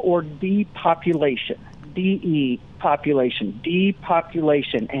control or depopulation, depopulation,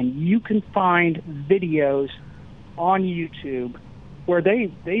 and you can find videos on YouTube where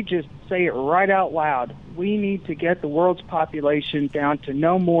they just say it right out loud. We need to get the world's population down to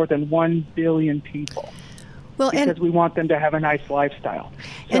no more than 1 billion people, because we want them to have a nice lifestyle.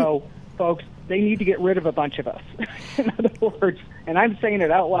 So, folks, they need to get rid of a bunch of us. In other words, and I'm saying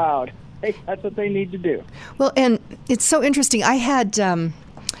it out loud, that's what they need to do. Well, and it's so interesting. I had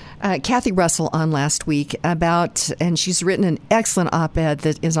Kathy Russell on last week and she's written an excellent op-ed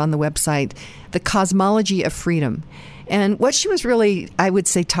that is on the website, The Cosmology of Freedom. And what she was really, I would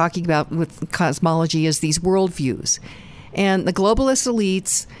say, talking about with cosmology is these worldviews. And the globalist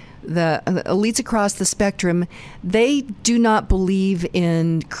elites, the elites across the spectrum, they do not believe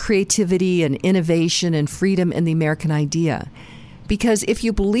in creativity and innovation and freedom and the American idea. Because if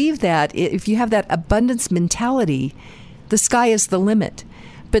you believe that, if you have that abundance mentality, the sky is the limit.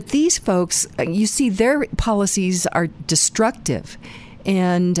 But these folks, you see, their policies are destructive,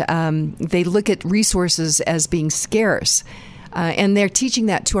 and they look at resources as being scarce. And they're teaching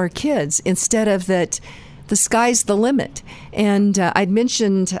that to our kids instead of that the sky's the limit. And I'd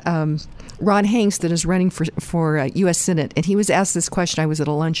mentioned Ron Hanks that is running for U.S. Senate, and he was asked this question. I was at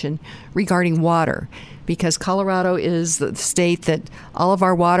a luncheon regarding water, because Colorado is the state that all of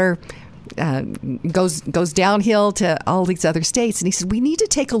our water goes downhill to all these other states. And he said, we need to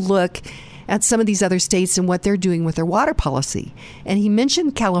take a look at some of these other states and what they're doing with their water policy. And he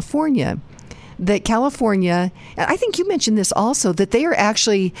mentioned California. That California, I think you mentioned this also, that they are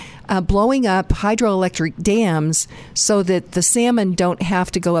actually blowing up hydroelectric dams so that the salmon don't have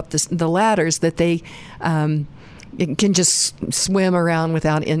to go up the ladders, that they can just swim around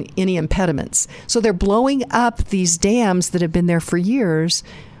without any impediments. So they're blowing up these dams that have been there for years,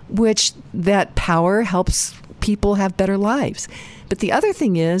 which that power helps people have better lives. But the other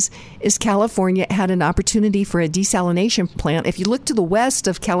thing is California had an opportunity for a desalination plant. If you look to the west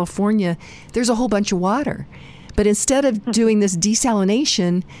of California, there's a whole bunch of water. But instead of doing this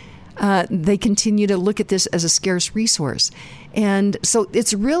desalination, they continue to look at this as a scarce resource. And so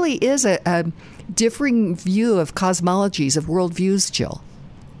it really is a differing view of cosmologies, of worldviews, Jill.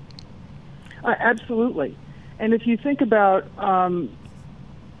 Absolutely. And if you think about,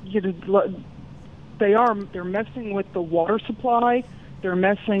 they're messing with the water supply. They're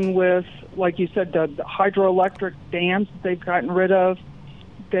messing with, like you said, the hydroelectric dams that they've gotten rid of.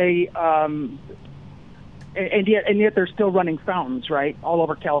 They and yet they're still running fountains, right, all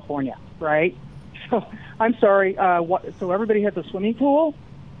over California, right? So I'm sorry. So everybody has a swimming pool,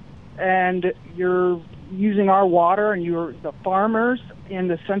 and you're using our water, and the farmers in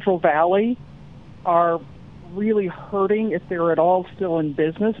the Central Valley are really hurting if they're at all still in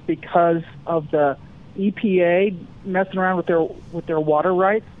business because of the EPA messing around with their water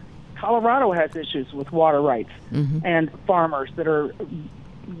rights. Colorado has issues with water rights and farmers that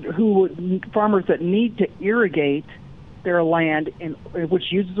need to irrigate their land, which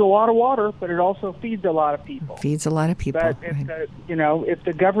uses a lot of water, but it also feeds a lot of people. But if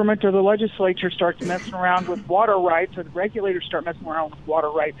the government or the legislature starts messing around with water rights, or the regulators start messing around with water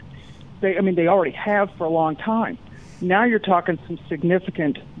rights, they already have for a long time. Now you're talking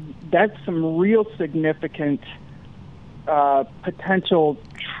some real significant potential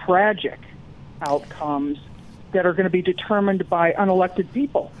tragic outcomes that are going to be determined by unelected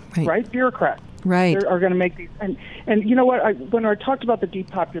people, right? Bureaucrats. Right. Are going to make these. And you know what? When I talked about the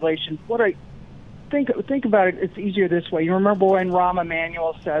depopulation, what I think about it, it's easier this way. You remember when Rahm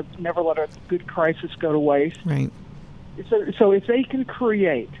Emanuel said, never let a good crisis go to waste? Right. So if they can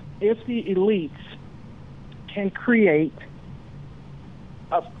create, if the elites can create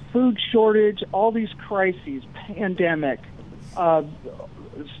a food shortage, all these crises, pandemic,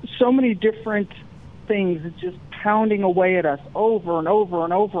 so many different things just pounding away at us over and over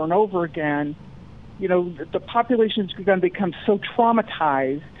and over and over again, the population is going to become so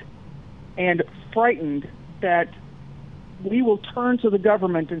traumatized and frightened that we will turn to the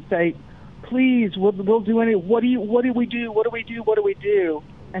government and say, please, we'll do any. What do we do?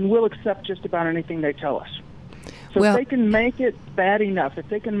 And we'll accept just about anything they tell us. So if they can make it bad enough, if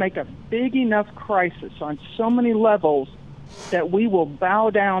they can make a big enough crisis on so many levels that we will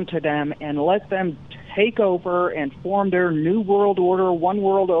bow down to them and let them take over and form their new world order, one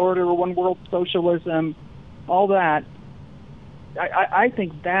world socialism, all that, I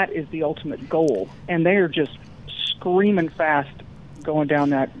think that is the ultimate goal. And they are just screaming fast going down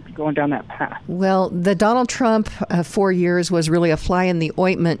that path. Well, the Donald Trump 4 years was really a fly in the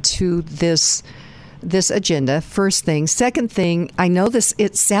ointment to this agenda. First thing. Second thing, I know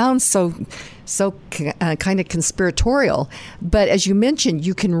it sounds so kind of conspiratorial, but as you mentioned,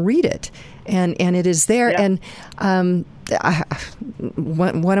 you can read it, and it is there. Yeah. And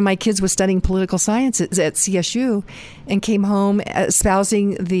one of my kids was studying political science at CSU, and came home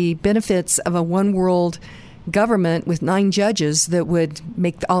espousing the benefits of a one world government with 9 judges that would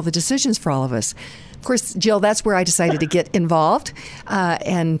make all the decisions for all of us. Of course, Jill, that's where I decided to get involved.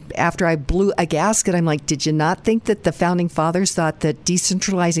 And after I blew a gasket, I'm like, did you not think that the founding fathers thought that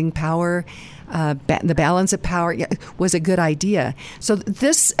decentralizing power, the balance of power was a good idea? So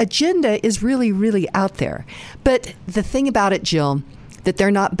this agenda is really, really out there. But the thing about it, Jill, that they're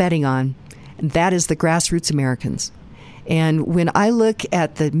not betting on, that is the grassroots Americans. And when I look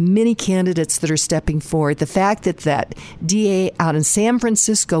at the many candidates that are stepping forward, the fact that DA out in San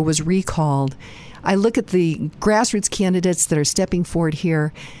Francisco was recalled, I look at the grassroots candidates that are stepping forward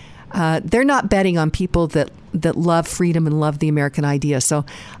here. They're not betting on people that love freedom and love the American idea. So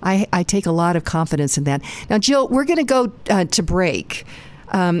I take a lot of confidence in that. Now, Jill, we're going to go to break.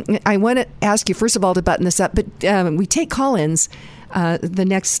 I want to ask you, first of all, to button this up, but we take call-ins the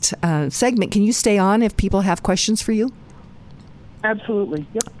next segment. Can you stay on if people have questions for you? Absolutely.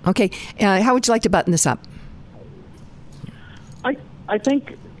 Yep. Okay. How would you like to button this up? I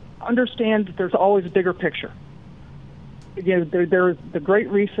think understand that there's always a bigger picture. There's the Great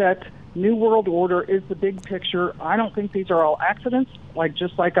Reset, New World Order is the big picture. I don't think these are all accidents.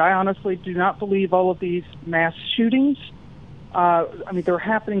 Just like I honestly do not believe all of these mass shootings they're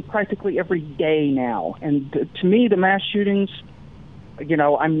happening practically every day now. And to me, the mass shootings,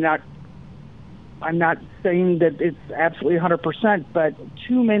 I'm not saying that it's absolutely 100%, but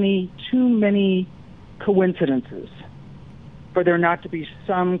too many coincidences for there not to be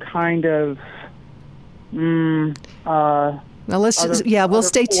some kind of Well, we'll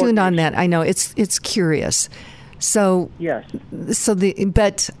stay tuned on that. I know it's curious. So yes.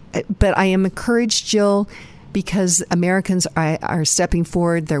 But I am encouraged, Jill, because Americans are stepping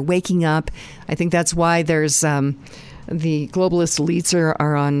forward. They're waking up. I think that's why there's the globalist elites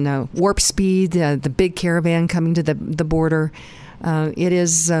are on warp speed. The big caravan coming to the border. It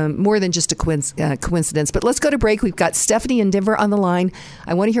is more than just a coincidence. But let's go to break. We've got Stephanie in Denver on the line.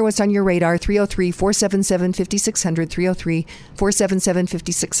 I want to hear what's on your radar. 303-477-5600.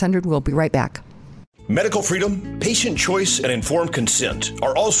 303-477-5600. We'll be right back. Medical freedom, patient choice, and informed consent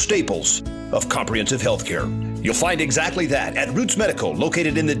are all staples of comprehensive health care. You'll find exactly that at Roots Medical,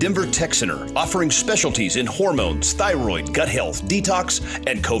 located in the Denver Tech Center, offering specialties in hormones, thyroid, gut health, detox,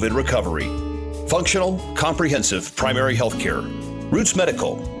 and COVID recovery. Functional, comprehensive primary health care. Roots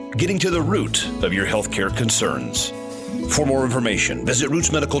Medical, getting to the root of your healthcare concerns. For more information, visit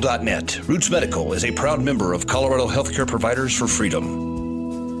rootsmedical.net. Roots Medical is a proud member of Colorado Healthcare Providers for Freedom.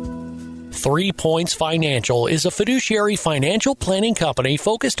 3 Points Financial is a fiduciary financial planning company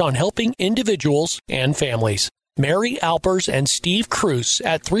focused on helping individuals and families. Mary Alpers and Steve Cruz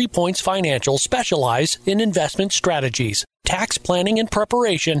at 3 Points Financial specialize in investment strategies, tax planning and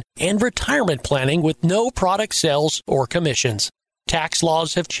preparation, and retirement planning with no product sales or commissions. Tax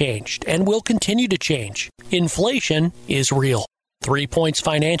laws have changed and will continue to change. Inflation is real. 3 Points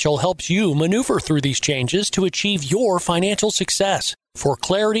Financial helps you maneuver through these changes to achieve your financial success. For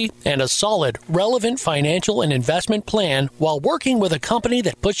clarity and a solid, relevant financial and investment plan while working with a company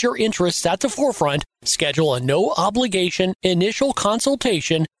that puts your interests at the forefront, schedule a no-obligation initial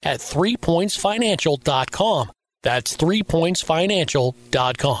consultation at 3pointsfinancial.com. That's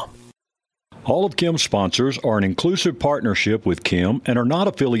 3pointsfinancial.com. All of Kim's sponsors are an inclusive partnership with Kim and are not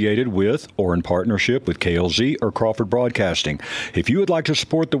affiliated with or in partnership with KLZ or Crawford Broadcasting. If you would like to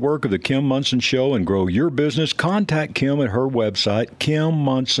support the work of the Kim Munson Show and grow your business, contact Kim at her website,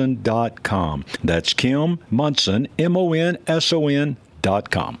 kimmunson.com. That's Kim Munson, MONSON.com.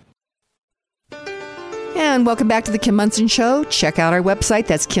 And welcome back to the Kim Munson Show. Check out our website.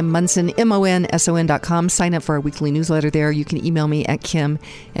 That's Kim Munson, MONSON.com. Sign up for our weekly newsletter there. You can email me at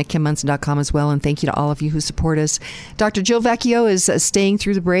kim@kimmunson.com as well. And thank you to all of you who support us. Dr. Jill Vecchio is staying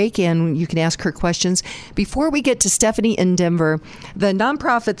through the break, and you can ask her questions. Before we get to Stephanie in Denver, the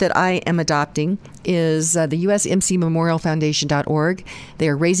nonprofit that I am adopting is the USMC Memorial Foundation.org. They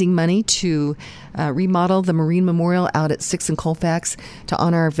are raising money to remodel the Marine Memorial out at 6th and Colfax to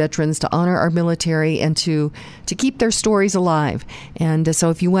honor our veterans, to honor our military, and to keep their stories alive. And so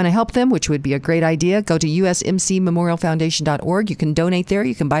if you want to help them, which would be a great idea, go to usmcmemorialfoundation.org. You can donate there.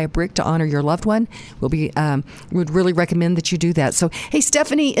 You can buy a brick to honor your loved one. Would really recommend that you do that. So, hey,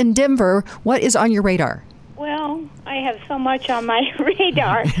 Stephanie in Denver, what is on your radar? Well, I have so much on my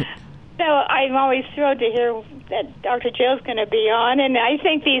radar. So I'm always thrilled to hear that Dr. Jill's going to be on, and I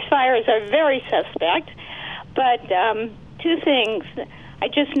think these fires are very suspect. But two things. I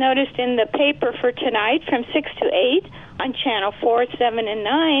just noticed in the paper for tonight from 6 to 8 on Channel 4, 7, and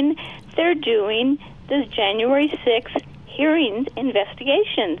 9, they're doing this January 6th hearings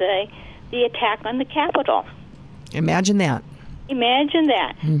investigation, the attack on the Capitol. Imagine that. Imagine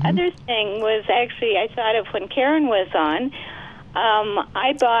that. Mm-hmm. Other thing was actually I thought of when Karen was on.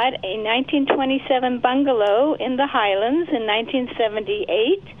 I bought a 1927 bungalow in the Highlands in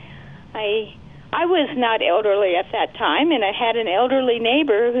 1978. I was not elderly at that time, and I had an elderly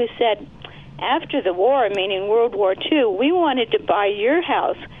neighbor who said, after the war, meaning World War II, we wanted to buy your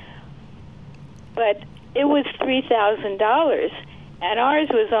house, but it was $3,000, and ours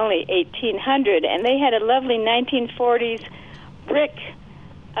was only $1,800, and they had a lovely 1940s brick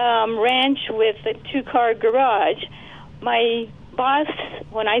ranch with a two-car garage. My boss,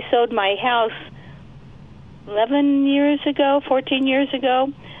 when I sold my house 14 years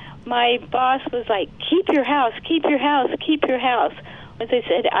ago, my boss was like, keep your house, keep your house, keep your house. As I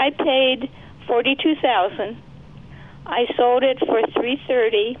said, I paid $42,000. I sold it for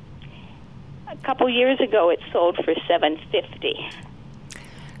 $330,000. A couple years ago, it sold for $750,000.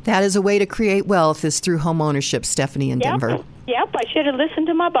 That is a way to create wealth, is through home ownership, Stephanie in Denver. Yep, I should have listened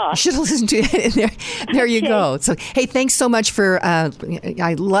to my boss. Should have listened to it. There you go. So, hey, thanks so much for, I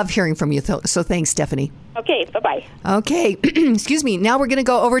love hearing from you. So thanks, Stephanie. Okay, bye-bye. Okay, excuse me. Now we're going to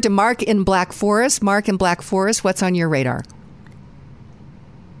go over to Mark in Black Forest. Mark in Black Forest, what's on your radar?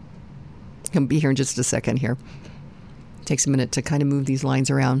 I'll be here in just a second here. takes a minute to kind of move these lines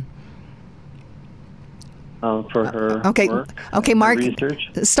around. For her work, okay, Mark, research.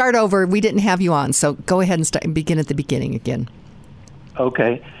 Start over. We didn't have you on, so go ahead and begin at the beginning again.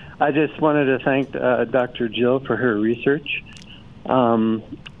 Okay. I just wanted to thank Dr. Jill for her research.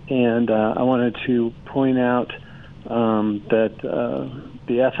 And I wanted to point out that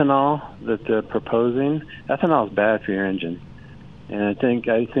the ethanol that they're proposing, ethanol is bad for your engine. And I think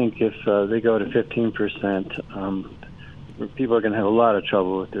if they go to 15%, people are going to have a lot of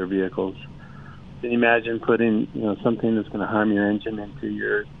trouble with their vehicles. Can you imagine putting something that's going to harm your engine into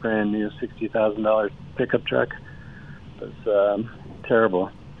your brand new $60,000 pickup truck? It's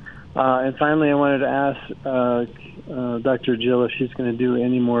terrible. And finally, I wanted to ask Dr. Jill if she's going to do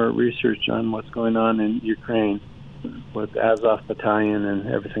any more research on what's going on in Ukraine with Azov Battalion and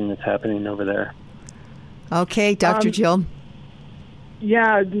everything that's happening over there. Okay, Dr. Jill.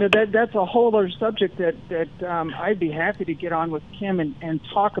 Yeah, that's a whole other subject that I'd be happy to get on with Kim and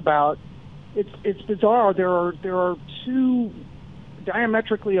talk about. It's bizarre. There are two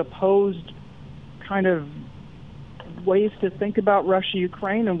diametrically opposed kind of ways to think about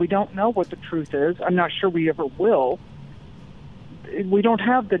Russia-Ukraine, and we don't know what the truth is. I'm not sure we ever will. We don't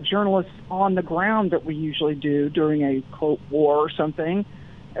have the journalists on the ground that we usually do during a, quote, war or something.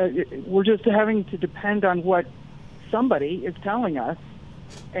 We're just having to depend on what somebody is telling us,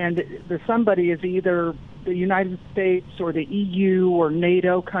 and the somebody is either the United States or the EU or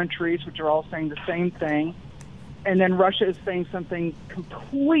NATO countries, which are all saying the same thing, and then Russia is saying something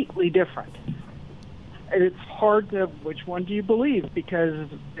completely different. And it's hard to, which one do you believe? Because,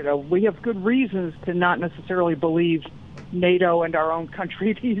 we have good reasons to not necessarily believe NATO and our own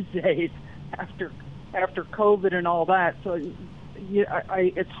country these days after COVID and all that. So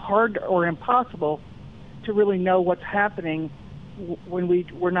it's hard or impossible to really know what's happening when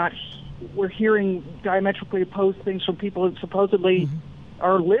we're hearing diametrically opposed things from people who supposedly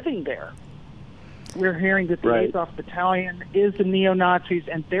are living there. We're hearing that the Azov Battalion is the neo-Nazis,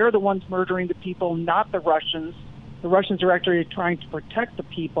 and they're the ones murdering the people, not the Russians. The Russians are actually trying to protect the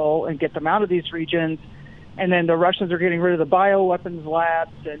people and get them out of these regions. And then the Russians are getting rid of the bioweapons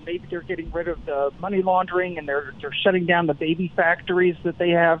labs, and maybe they're getting rid of the money laundering, and they're shutting down the baby factories that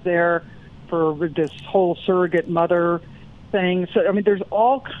they have there for this whole surrogate mother thing. So, there's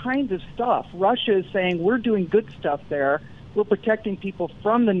all kinds of stuff. Russia is saying we're doing good stuff there. We're protecting people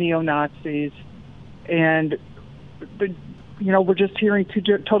from the neo-Nazis. And, we're just hearing two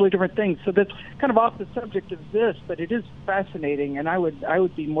totally different things. So that's kind of off the subject of this, but it is fascinating, and I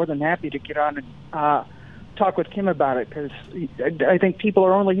would be more than happy to get on and talk with Kim about it, because I think people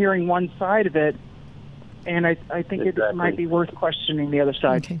are only hearing one side of it, and I think it might be worth questioning the other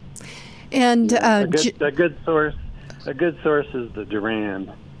side. Okay. And a good source is the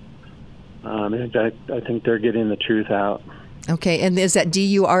Durand. I think they're getting the truth out. Okay, and is that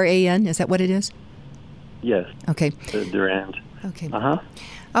DURAN? Is that what it is? Yes. Okay. The Durand. Okay. Uh-huh.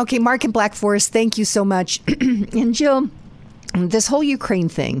 Okay, Mark in Black Forest, thank you so much. And Jill, this whole Ukraine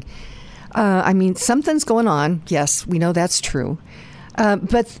thing, something's going on. Yes, we know that's true.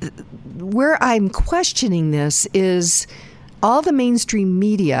 But where I'm questioning this is all the mainstream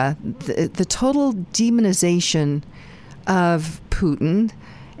media, the total demonization of Putin,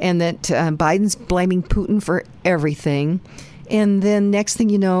 and that Biden's blaming Putin for everything. And then next thing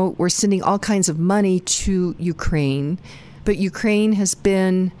you know, we're sending all kinds of money to Ukraine. But Ukraine has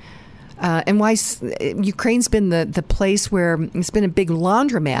been, Ukraine's been the place where it's been a big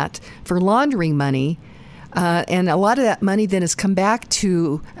laundromat for laundering money. And a lot of that money then has come back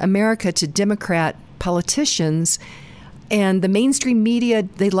to America, to Democrat politicians. And the mainstream media,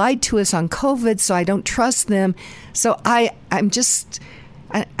 they lied to us on COVID, so I don't trust them. So I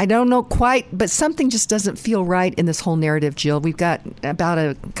don't know quite, but something just doesn't feel right in this whole narrative, Jill. We've got about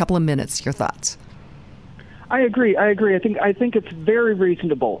a couple of minutes. Your thoughts? I agree. I think it's very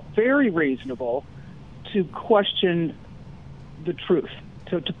reasonable to question the truth,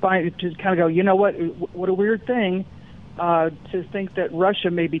 to kind of go, you know what a weird thing to think that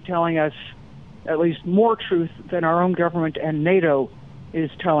Russia may be telling us at least more truth than our own government and NATO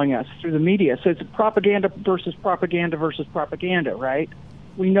is telling us through the media. So it's propaganda versus propaganda versus propaganda, right?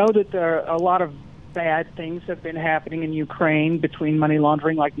 We know that there are a lot of bad things have been happening in Ukraine between money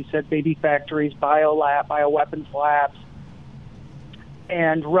laundering, like you said, baby factories, bioweapons labs.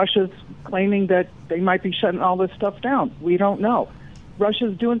 And Russia's claiming that they might be shutting all this stuff down. We don't know.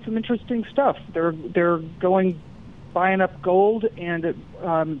 Russia's doing some interesting stuff. They're buying up gold and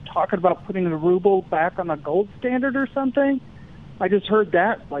talking about putting the ruble back on the gold standard or something. I just heard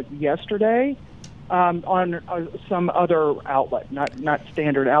that like yesterday on some other outlet, not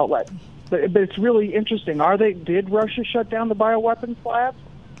standard outlet. But it's really interesting. Did Russia shut down the bioweapons labs?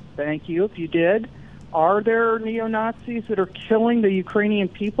 Thank you if you did. Are there neo-Nazis that are killing the Ukrainian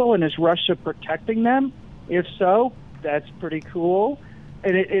people, and is Russia protecting them? If so, that's pretty cool.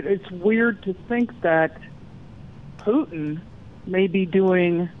 And it's weird to think that Putin may be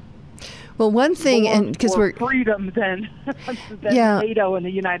doing one thing, and because we're freedom than NATO and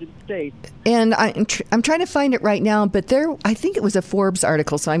the United States. And I'm trying to find it right now, but I think it was a Forbes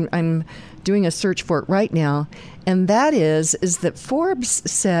article, so I'm doing a search for it right now, and that is that Forbes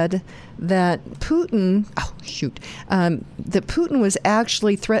said that Putin, that Putin was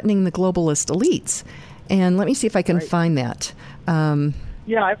actually threatening the globalist elites. And let me see if I can find that.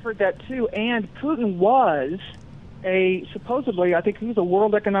 Yeah, I've heard that too. And Putin was supposedly, I think he was a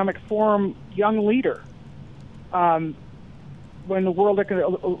World Economic Forum young leader. When World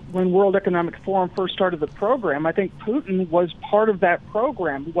Economic Forum first started the program, I think Putin was part of that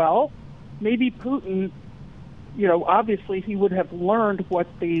program. Well, maybe Putin, obviously he would have learned what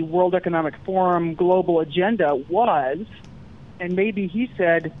the World Economic Forum global agenda was, and maybe he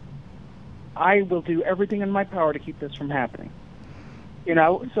said, I will do everything in my power to keep this from happening.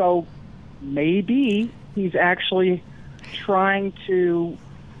 So maybe he's actually trying to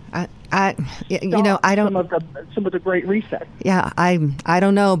I don't some of the Great Reset. Yeah, I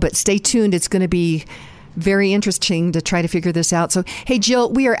don't know, but stay tuned. It's going to be very interesting to try to figure this out. So, hey,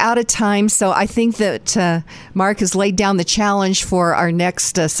 Jill, we are out of time, so I think that Mark has laid down the challenge for our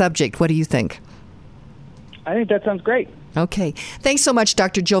next subject. What do you think? I think that sounds great. Okay. Thanks so much,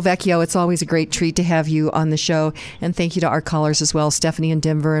 Dr. Jill Vecchio. It's always a great treat to have you on the show. And thank you to our callers as well, Stephanie in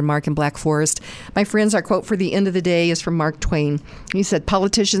Denver and Mark in Black Forest. My friends, our quote for the end of the day is from Mark Twain. He said,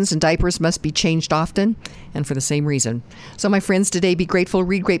 politicians and diapers must be changed often, and for the same reason. So, my friends, today, be grateful,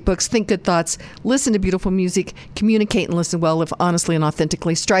 read great books, think good thoughts, listen to beautiful music, communicate and listen well, live honestly and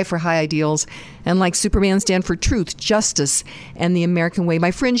authentically, strive for high ideals, and like Superman, stand for truth, justice, and the American way.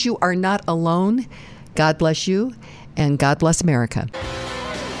 My friends, you are not alone. God bless you. And God bless America.